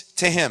allegiance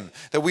to him.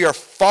 That we are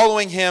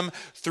following him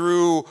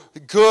through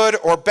good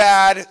or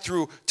bad,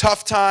 through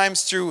tough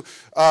times, through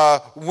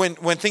when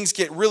things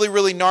get really,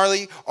 really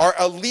gnarly. Our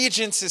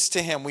allegiance is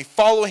to him. We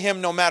follow him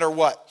no matter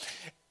what.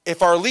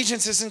 If our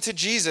allegiance isn't to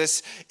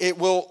Jesus, it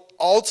will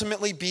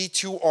ultimately be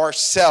to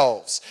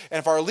ourselves. And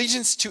if our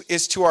allegiance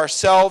is to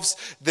ourselves,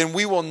 then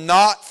we will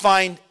not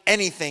find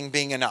anything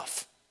being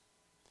enough.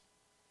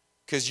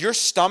 Because your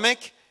stomach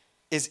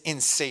is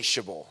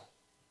insatiable.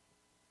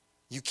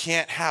 You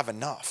can't have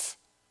enough.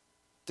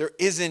 There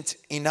isn't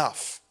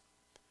enough.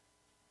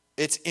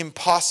 It's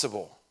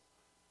impossible.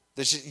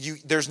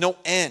 There's no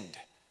end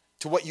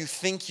to what you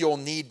think you'll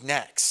need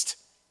next.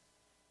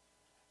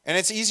 And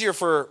it's easier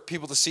for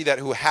people to see that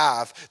who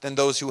have than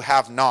those who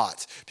have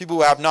not. People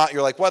who have not,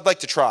 you're like, well, I'd like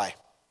to try.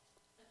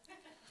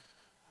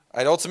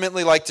 I'd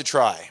ultimately like to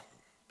try.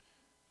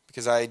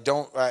 Because I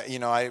don't,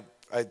 I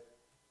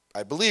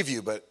believe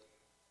you, but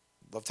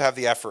I'd love to have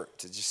the effort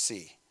to just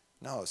see.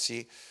 No,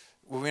 see,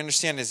 what we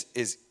understand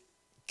is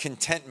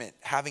contentment,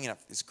 having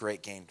enough is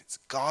great gain. It's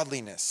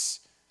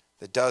godliness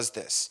that does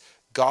this.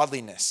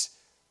 Godliness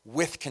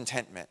with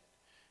contentment.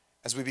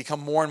 As we become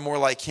more and more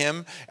like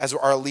him, as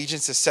our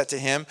allegiance is set to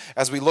him,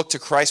 as we look to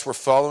Christ, we're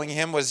following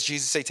him. What does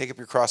Jesus say? Take up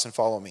your cross and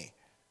follow me.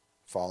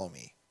 Follow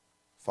me.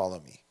 Follow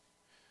me.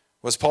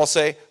 What does Paul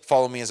say?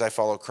 Follow me as I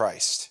follow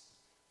Christ.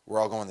 We're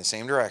all going the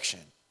same direction.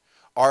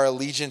 Our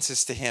allegiance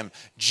is to him.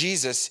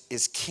 Jesus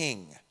is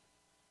king.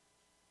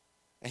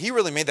 And he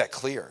really made that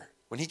clear.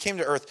 When he came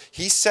to earth,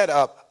 he set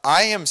up,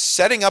 I am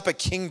setting up a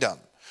kingdom.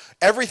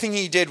 Everything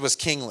he did was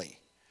kingly.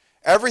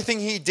 Everything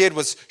he did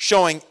was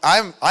showing,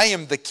 I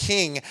am the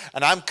king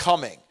and I'm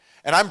coming.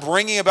 And I'm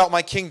bringing about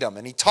my kingdom.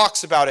 And he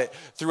talks about it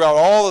throughout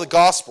all of the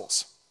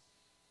Gospels.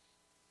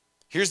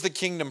 Here's the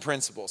kingdom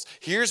principles.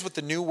 Here's what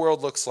the new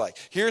world looks like.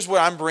 Here's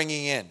what I'm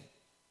bringing in.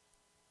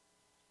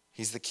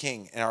 He's the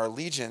king. And our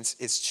allegiance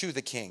is to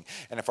the king.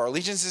 And if our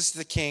allegiance is to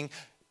the king,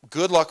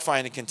 good luck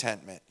finding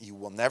contentment. You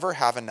will never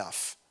have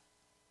enough.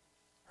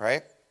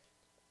 Right?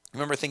 I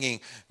remember thinking,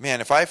 man,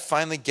 if I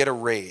finally get a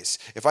raise,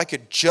 if I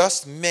could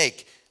just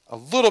make a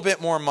little bit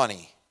more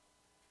money,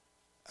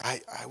 I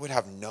would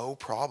have no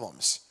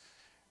problems.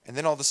 And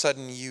then all of a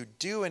sudden you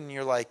do, and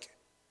you're like,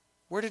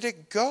 where did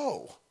it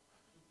go?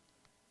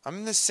 I'm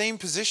in the same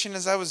position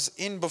as I was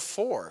in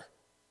before.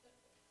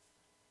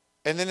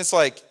 And then it's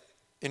like,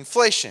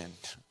 inflation.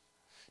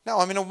 No,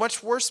 I'm in a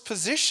much worse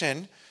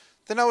position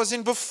than I was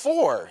in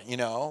before,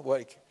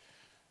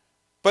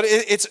 But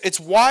it's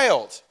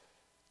wild.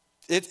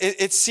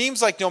 It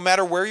seems like no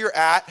matter where you're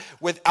at,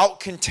 without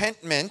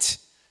contentment,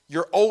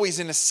 you're always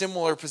in a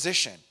similar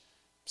position.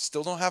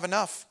 Still don't have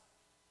enough.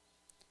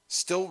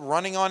 Still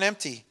running on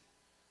empty.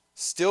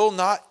 Still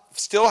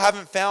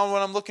haven't found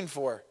what I'm looking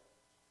for.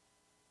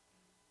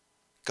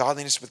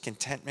 Godliness with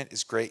contentment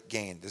is great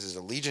gain. This is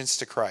allegiance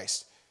to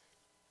Christ.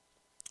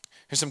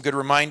 Here's some good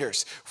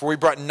reminders. For we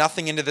brought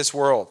nothing into this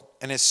world,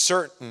 and it's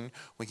certain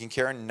we can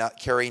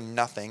carry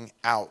nothing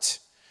out.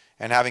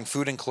 And having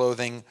food and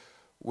clothing,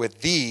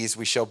 with these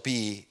we shall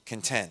be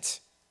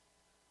content.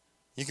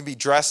 You can be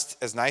dressed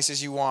as nice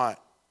as you want,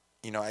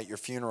 at your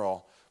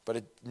funeral,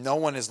 but no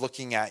one is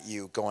looking at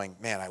you going,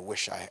 man, I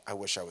wish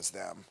I was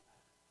them.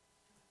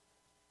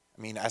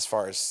 I mean, as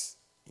far as,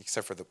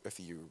 except for if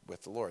you're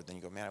with the Lord, then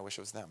you go, man, I wish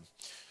it was them.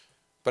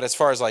 But as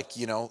far as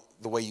the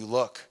way you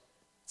look,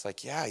 it's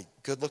like, yeah,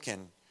 good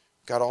looking,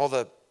 got all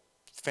the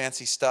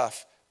fancy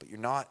stuff, but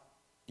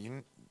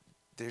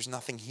there's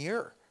nothing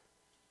here.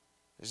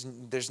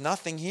 There's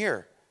nothing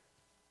here.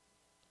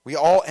 We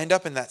all end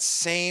up in that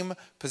same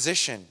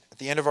position at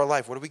the end of our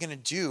life? What are we going to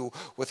do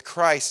with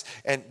Christ?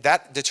 And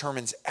that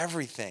determines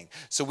everything.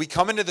 So we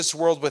come into this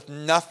world with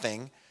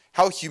nothing.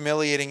 How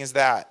humiliating is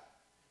that?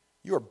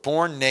 You are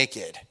born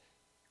naked,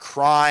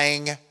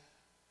 crying,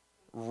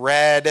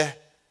 red,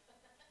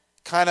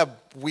 kind of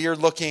weird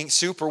looking,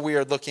 super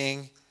weird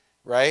looking,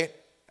 right?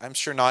 I'm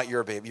sure not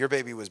your baby. Your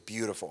baby was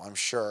beautiful, I'm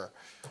sure.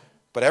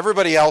 But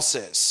everybody else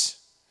is.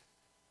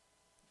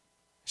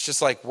 It's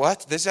just like,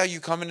 what? This is how you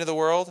come into the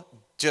world?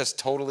 Just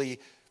totally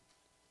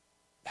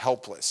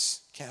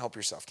helpless. Can't help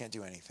yourself. Can't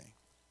do anything.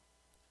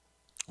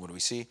 What do we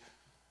see?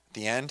 At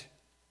the end,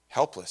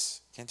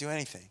 helpless. Can't do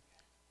anything.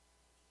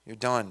 You're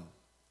done,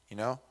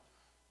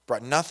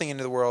 Brought nothing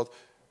into the world.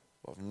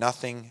 We'll have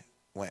nothing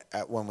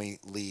when we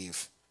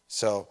leave.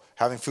 So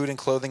having food and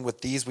clothing,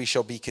 with these we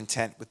shall be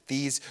content. With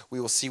these we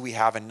will see we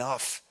have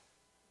enough.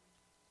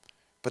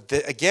 But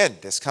again,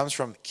 this comes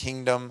from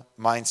kingdom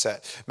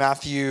mindset.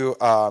 Matthew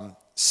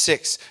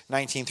 6,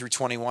 19 through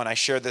 21. I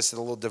shared this in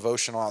a little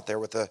devotional out there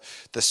with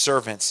the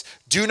servants.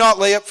 Do not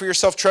lay up for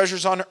yourself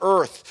treasures on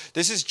earth.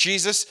 This is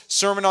Jesus'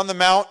 Sermon on the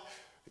Mount.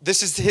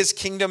 This is his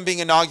kingdom being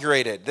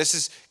inaugurated. This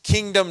is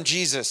kingdom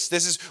Jesus.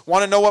 This is,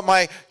 want to know what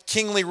my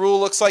kingly rule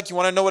looks like? You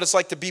want to know what it's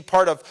like to be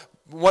part of,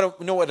 want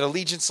to know what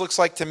allegiance looks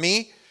like to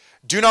me?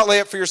 Do not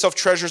lay up for yourself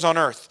treasures on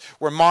earth,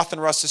 where moth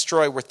and rust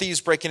destroy, where thieves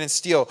break in and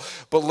steal.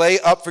 But lay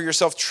up for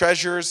yourself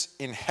treasures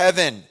in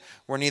heaven,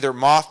 where neither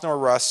moth nor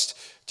rust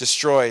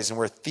destroys, and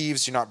where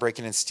thieves do not break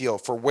in and steal.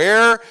 For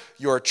where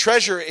your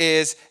treasure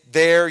is,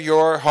 there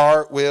your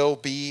heart will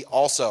be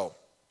also.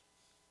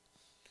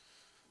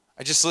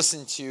 I just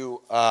listened to,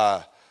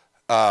 I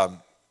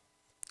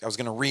was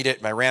going to read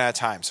it, but I ran out of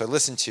time. So I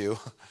listened to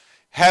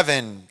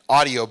Heaven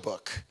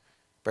audiobook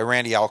by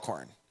Randy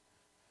Alcorn.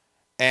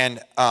 And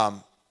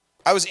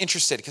I was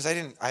interested because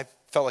I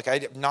felt like I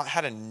had not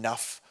had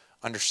enough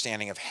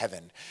understanding of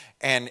heaven.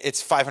 And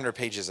it's 500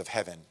 pages of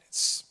heaven.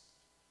 It's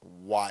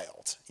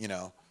wild,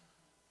 And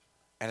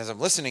as I'm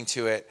listening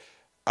to it,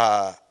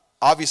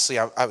 obviously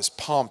I was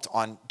pumped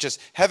on just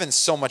heaven's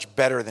so much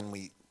better than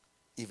we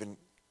even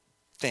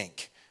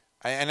think.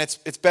 And it's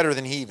better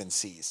than he even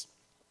sees.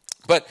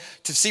 But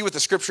to see what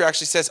the scripture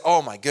actually says,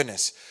 oh my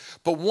goodness.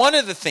 But one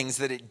of the things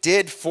that it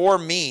did for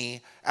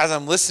me as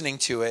I'm listening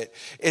to it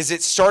is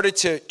it started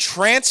to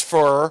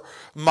transfer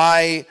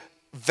my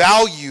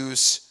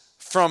values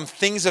from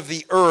things of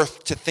the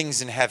earth to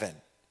things in heaven.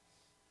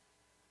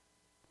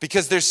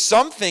 Because there's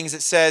some things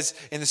it says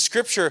in the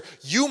scripture,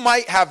 you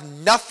might have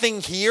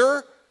nothing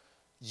here,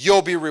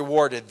 you'll be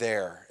rewarded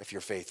there if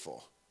you're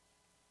faithful.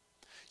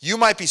 You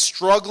might be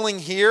struggling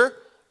here,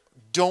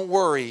 don't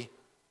worry,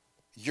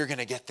 you're going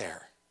to get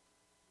there.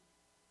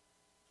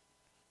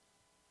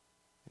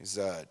 There's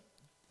Joni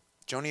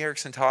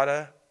Eareckson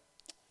Tada.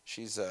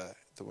 She's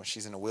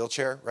she's in a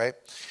wheelchair, right?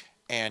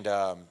 And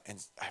I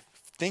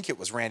think it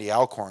was Randy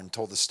Alcorn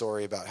told the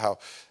story about how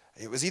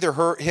it was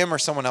either him or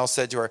someone else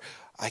said to her,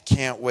 I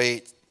can't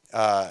wait,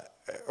 I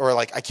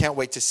can't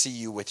wait to see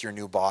you with your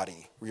new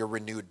body, your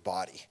renewed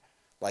body,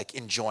 like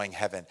enjoying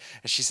heaven.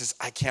 And she says,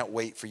 I can't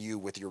wait for you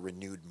with your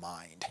renewed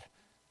mind.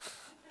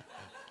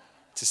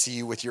 To see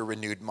you with your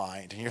renewed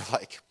mind. And you're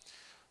like,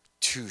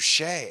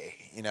 touche,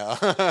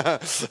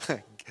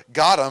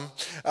 got him.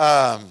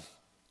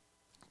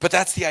 But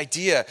that's the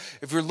idea.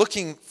 If you're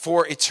looking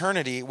for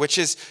eternity, which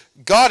is,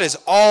 God is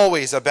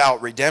always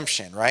about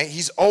redemption, right?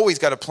 He's always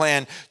got a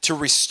plan to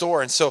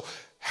restore. And so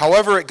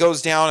however it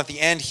goes down at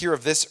the end here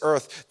of this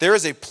earth, there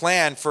is a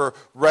plan for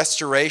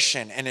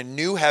restoration and a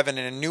new heaven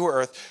and a new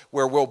earth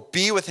where we'll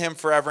be with him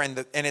forever.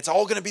 And it's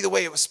all going to be the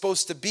way it was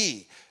supposed to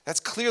be. That's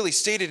clearly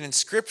stated in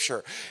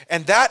Scripture.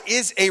 And that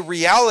is a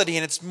reality,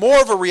 and it's more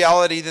of a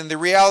reality than the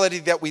reality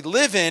that we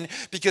live in,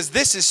 because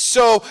this is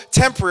so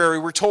temporary.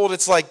 We're told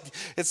it's like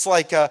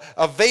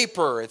a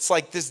vapor. It's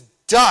like this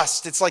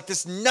dust. It's like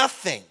this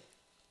nothing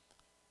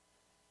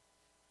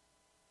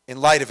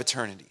in light of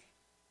eternity.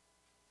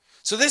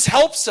 So this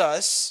helps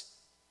us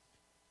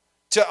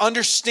to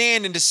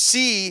understand and to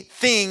see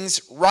things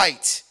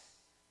right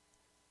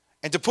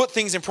and to put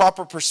things in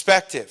proper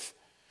perspective.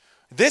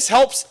 This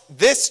helps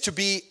this to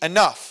be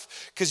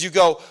enough, because you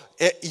go,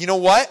 you know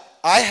what?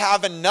 I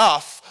have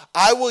enough.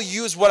 I will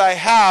use what I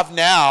have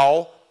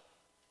now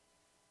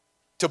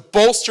to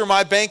bolster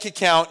my bank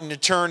account in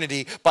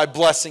eternity by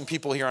blessing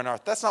people here on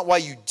earth. That's not why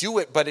you do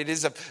it, but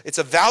it's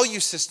a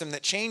value system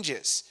that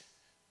changes.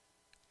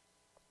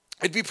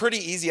 It'd be pretty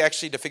easy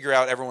actually to figure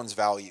out everyone's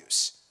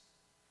values.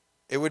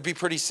 It would be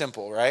pretty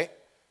simple, right?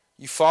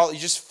 You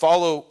just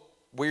follow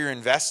where you're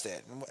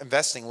invested.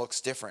 Investing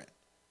looks different,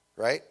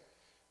 right?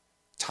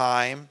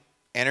 Time,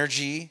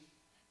 energy,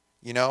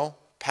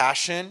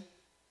 passion,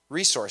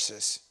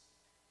 resources.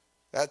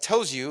 That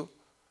tells you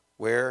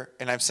where,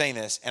 and I'm saying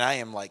this, and I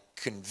am like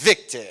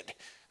convicted.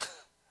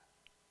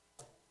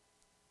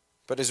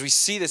 But as we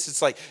see this,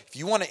 it's like, if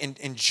you want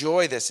to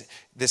enjoy this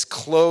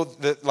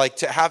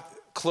to have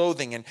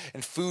clothing and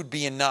food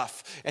be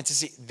enough, and to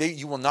see,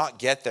 you will not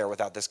get there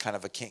without this kind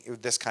of a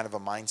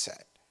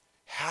mindset. It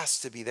has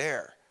to be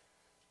there.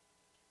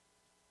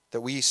 That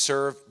we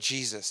serve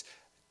Jesus.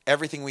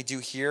 everything we do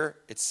here,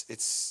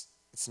 it's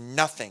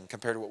nothing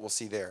compared to what we'll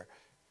see there.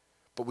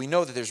 But we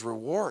know that there's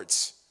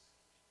rewards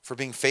for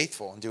being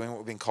faithful and doing what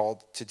we've been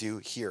called to do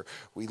here.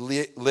 We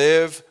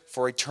live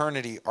for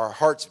eternity. Our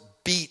hearts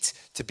beat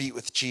to be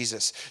with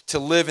Jesus, to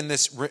live in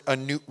this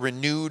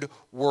renewed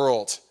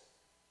world.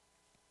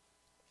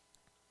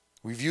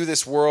 We view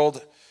this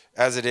world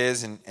as it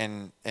is,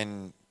 and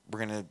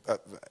we're going to,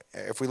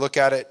 if we look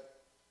at it,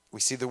 we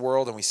see the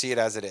world and we see it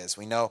as it is.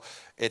 We know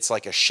it's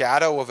like a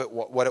shadow of it,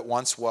 what it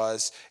once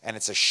was, and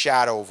it's a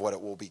shadow of what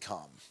it will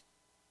become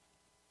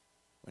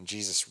when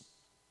Jesus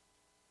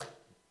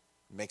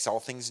makes all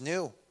things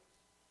new.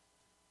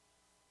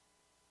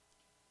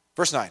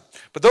 Verse 9,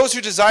 but those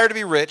who desire to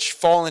be rich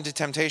fall into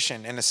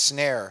temptation and a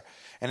snare,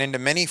 and into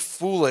many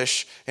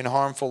foolish and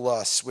harmful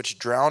lusts, which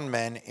drown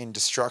men in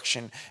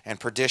destruction and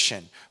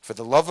perdition. For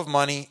the love of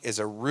money is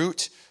a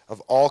root of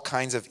all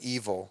kinds of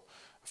evil,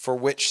 for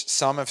which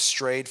some have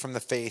strayed from the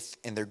faith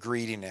in their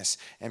greediness,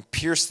 and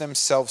pierced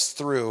themselves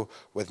through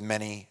with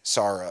many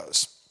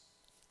sorrows.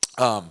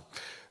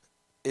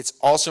 It's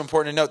also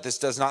important to note, this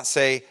does not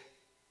say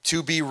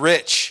to be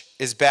rich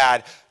is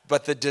bad,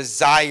 but the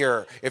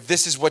desire, if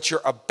this is what you're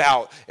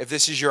about, if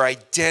this is your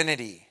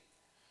identity,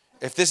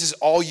 if this is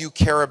all you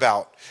care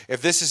about,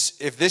 if this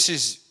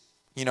is,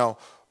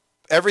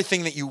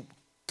 everything that you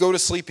go to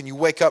sleep and you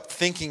wake up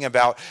thinking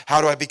about,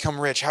 how do I become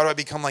rich? How do I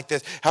become like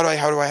this? How do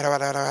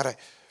I?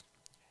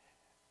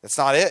 That's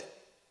not it.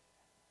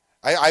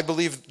 I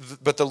believe,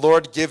 but the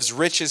Lord gives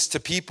riches to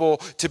people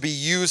to be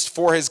used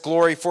for his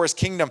glory, for his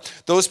kingdom.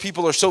 Those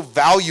people are so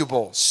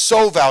valuable,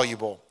 so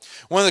valuable.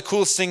 One of the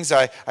coolest things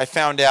I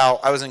found out,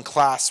 I was in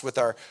class with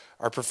our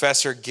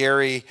professor,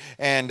 Gary,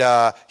 and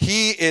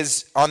he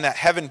is on that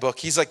heaven book.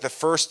 He's like the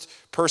first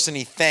person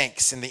he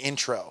thanks in the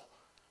intro.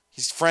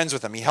 He's friends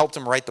with him. He helped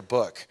him write the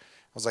book.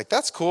 I was like,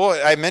 that's cool.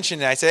 I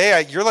mentioned it. I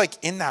said, hey, you're like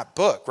in that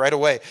book right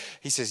away.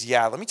 He says,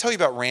 yeah, let me tell you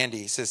about Randy.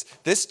 He says,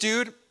 this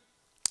dude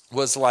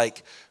was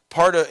like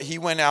he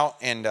went out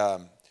and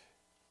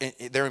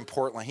they're in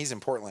Portland. He's in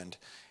Portland.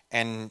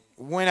 And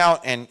went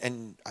out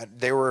and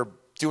they were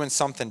doing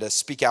something to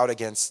speak out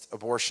against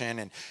abortion.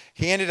 And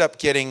he ended up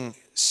getting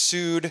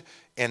sued,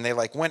 and they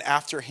went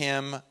after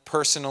him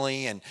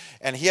personally. And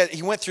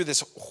he went through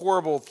this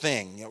horrible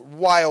thing,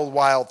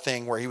 wild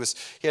thing where he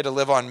had to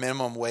live on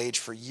minimum wage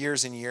for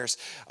years and years.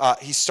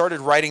 He started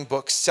writing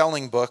books,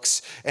 selling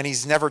books, and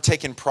he's never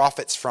taken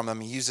profits from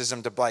them. He uses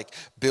them to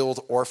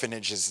build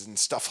orphanages and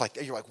stuff like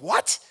that. You're like,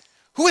 what?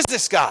 Who is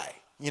this guy?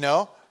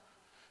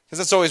 Because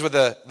that's always what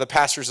the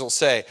pastors will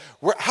say.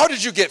 How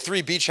did you get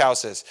 3 beach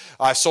houses?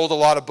 I've sold a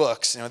lot of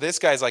books. This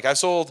guy's like, I've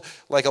sold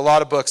a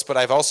lot of books, but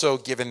I've also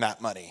given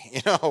that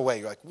money. Away.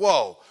 You're like,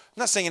 whoa. I'm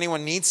not saying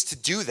anyone needs to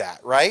do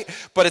that, right?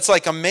 But it's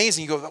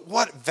amazing. You go,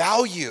 what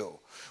value?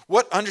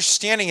 What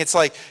understanding? It's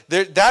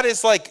that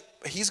is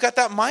he's got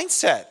that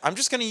mindset. I'm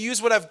just going to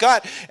use what I've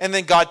got, and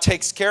then God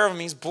takes care of him.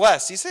 He's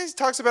blessed. He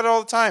talks about it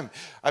all the time.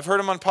 I've heard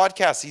him on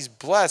podcasts. He's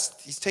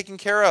blessed. He's taken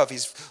care of. He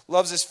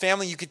loves his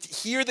family. You could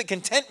hear the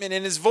contentment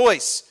in his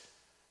voice,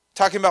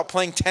 talking about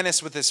playing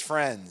tennis with his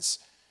friends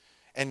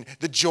and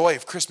the joy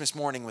of Christmas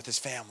morning with his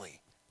family.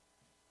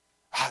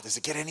 Does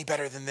it get any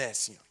better than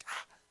this? You're like,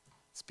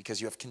 it's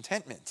because you have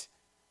contentment.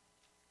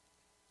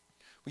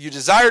 When you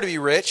desire to be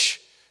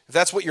rich, if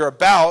that's what you're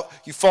about,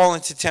 you fall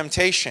into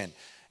temptation.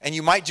 And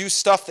you might do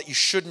stuff that you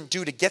shouldn't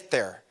do to get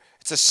there.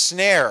 It's a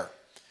snare.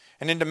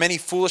 And into many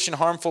foolish and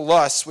harmful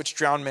lusts, which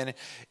drown men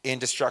in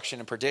destruction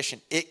and perdition.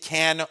 It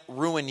can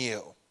ruin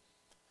you.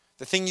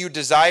 The thing you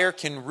desire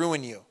can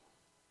ruin you.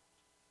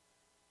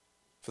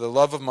 For the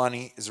love of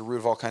money is the root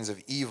of all kinds of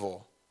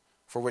evil,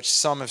 for which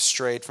some have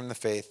strayed from the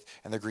faith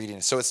and their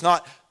greediness. So it's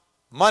not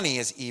money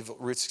is evil.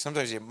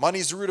 Sometimes money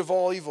is the root of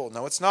all evil.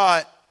 No, it's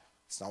not.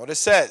 It's not what it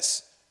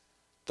says.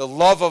 The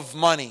love of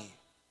money.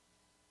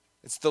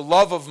 It's the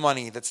love of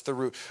money that's the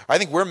root. I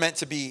think we're meant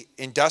to be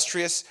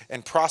industrious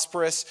and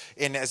prosperous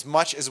in as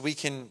much as we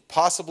can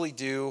possibly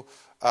do.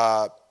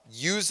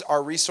 Use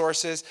our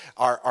resources,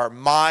 our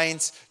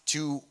minds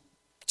to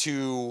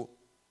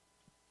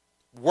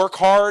work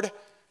hard,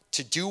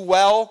 to do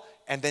well,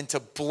 and then to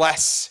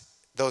bless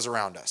those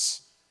around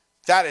us.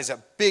 That is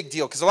a big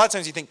deal. Because a lot of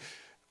times you think,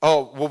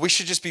 oh, well, we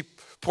should just be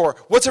poor.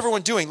 What's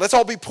everyone doing? Let's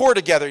all be poor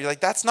together. You're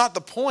like, that's not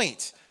the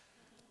point.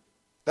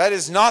 That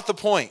is not the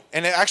point.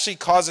 And it actually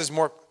causes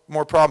more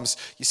problems.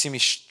 You see me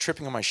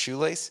tripping on my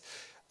shoelace.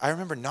 I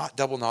remember not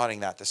double knotting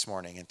that this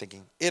morning and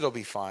thinking, it'll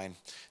be fine.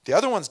 The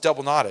other one's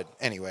double knotted.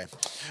 Anyway.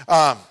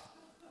 That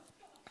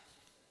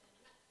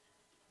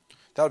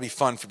would be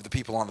fun for the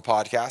people on the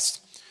podcast.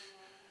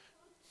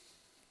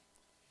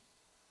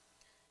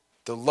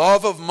 The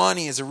love of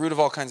money is the root of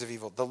all kinds of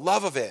evil. The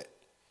love of it.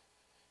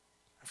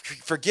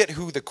 Forget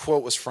who the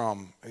quote was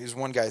from. Here's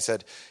one guy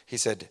he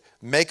said,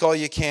 make all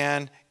you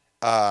can,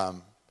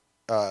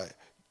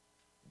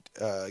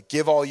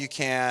 give all you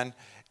can,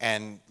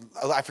 and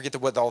I forget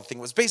what the whole thing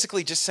was.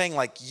 Basically just saying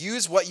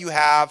use what you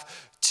have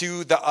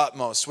to the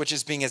utmost, which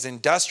is being as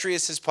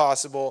industrious as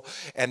possible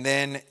and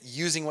then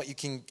using what you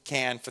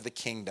can for the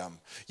kingdom,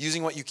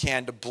 using what you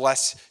can to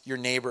bless your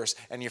neighbors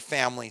and your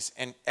families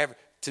and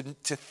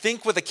to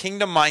think with a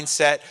kingdom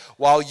mindset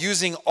while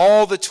using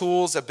all the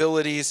tools,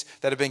 abilities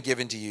that have been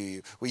given to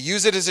you. We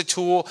use it as a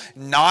tool,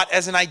 not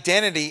as an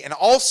identity, and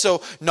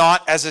also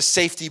not as a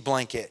safety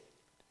blanket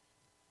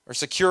or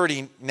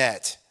security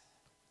net.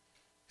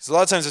 Because a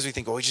lot of times as we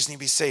think, we just need to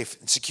be safe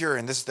and secure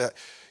and this, that,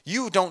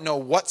 you don't know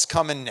what's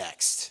coming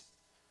next.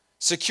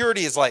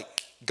 Security is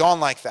gone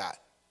like that.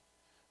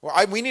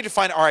 We need to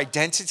find our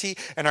identity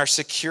and our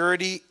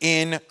security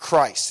in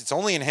Christ. It's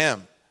only in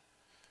him.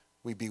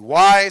 We be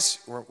wise.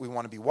 We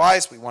want to be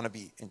wise. We want to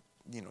be,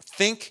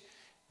 think.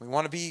 We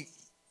want to be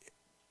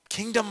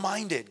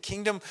kingdom-minded,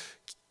 kingdom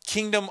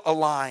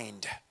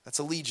aligned. That's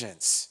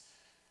allegiance.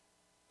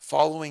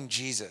 Following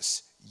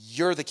Jesus.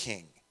 You're the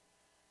king.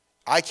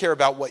 I care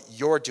about what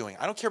you're doing.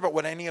 I don't care about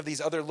what any of these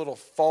other little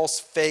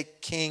false,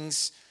 fake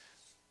kings.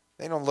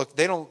 They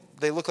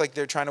look like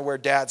they're trying to wear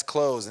dad's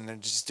clothes,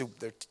 and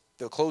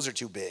their clothes are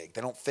too big. They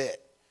don't fit.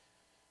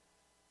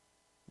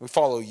 We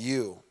follow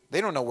you.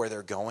 They don't know where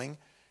they're going.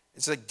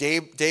 It's like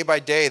day by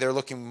day, they're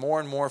looking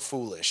more and more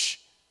foolish.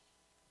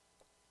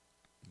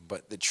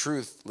 But the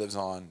truth lives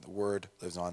on. The word lives on.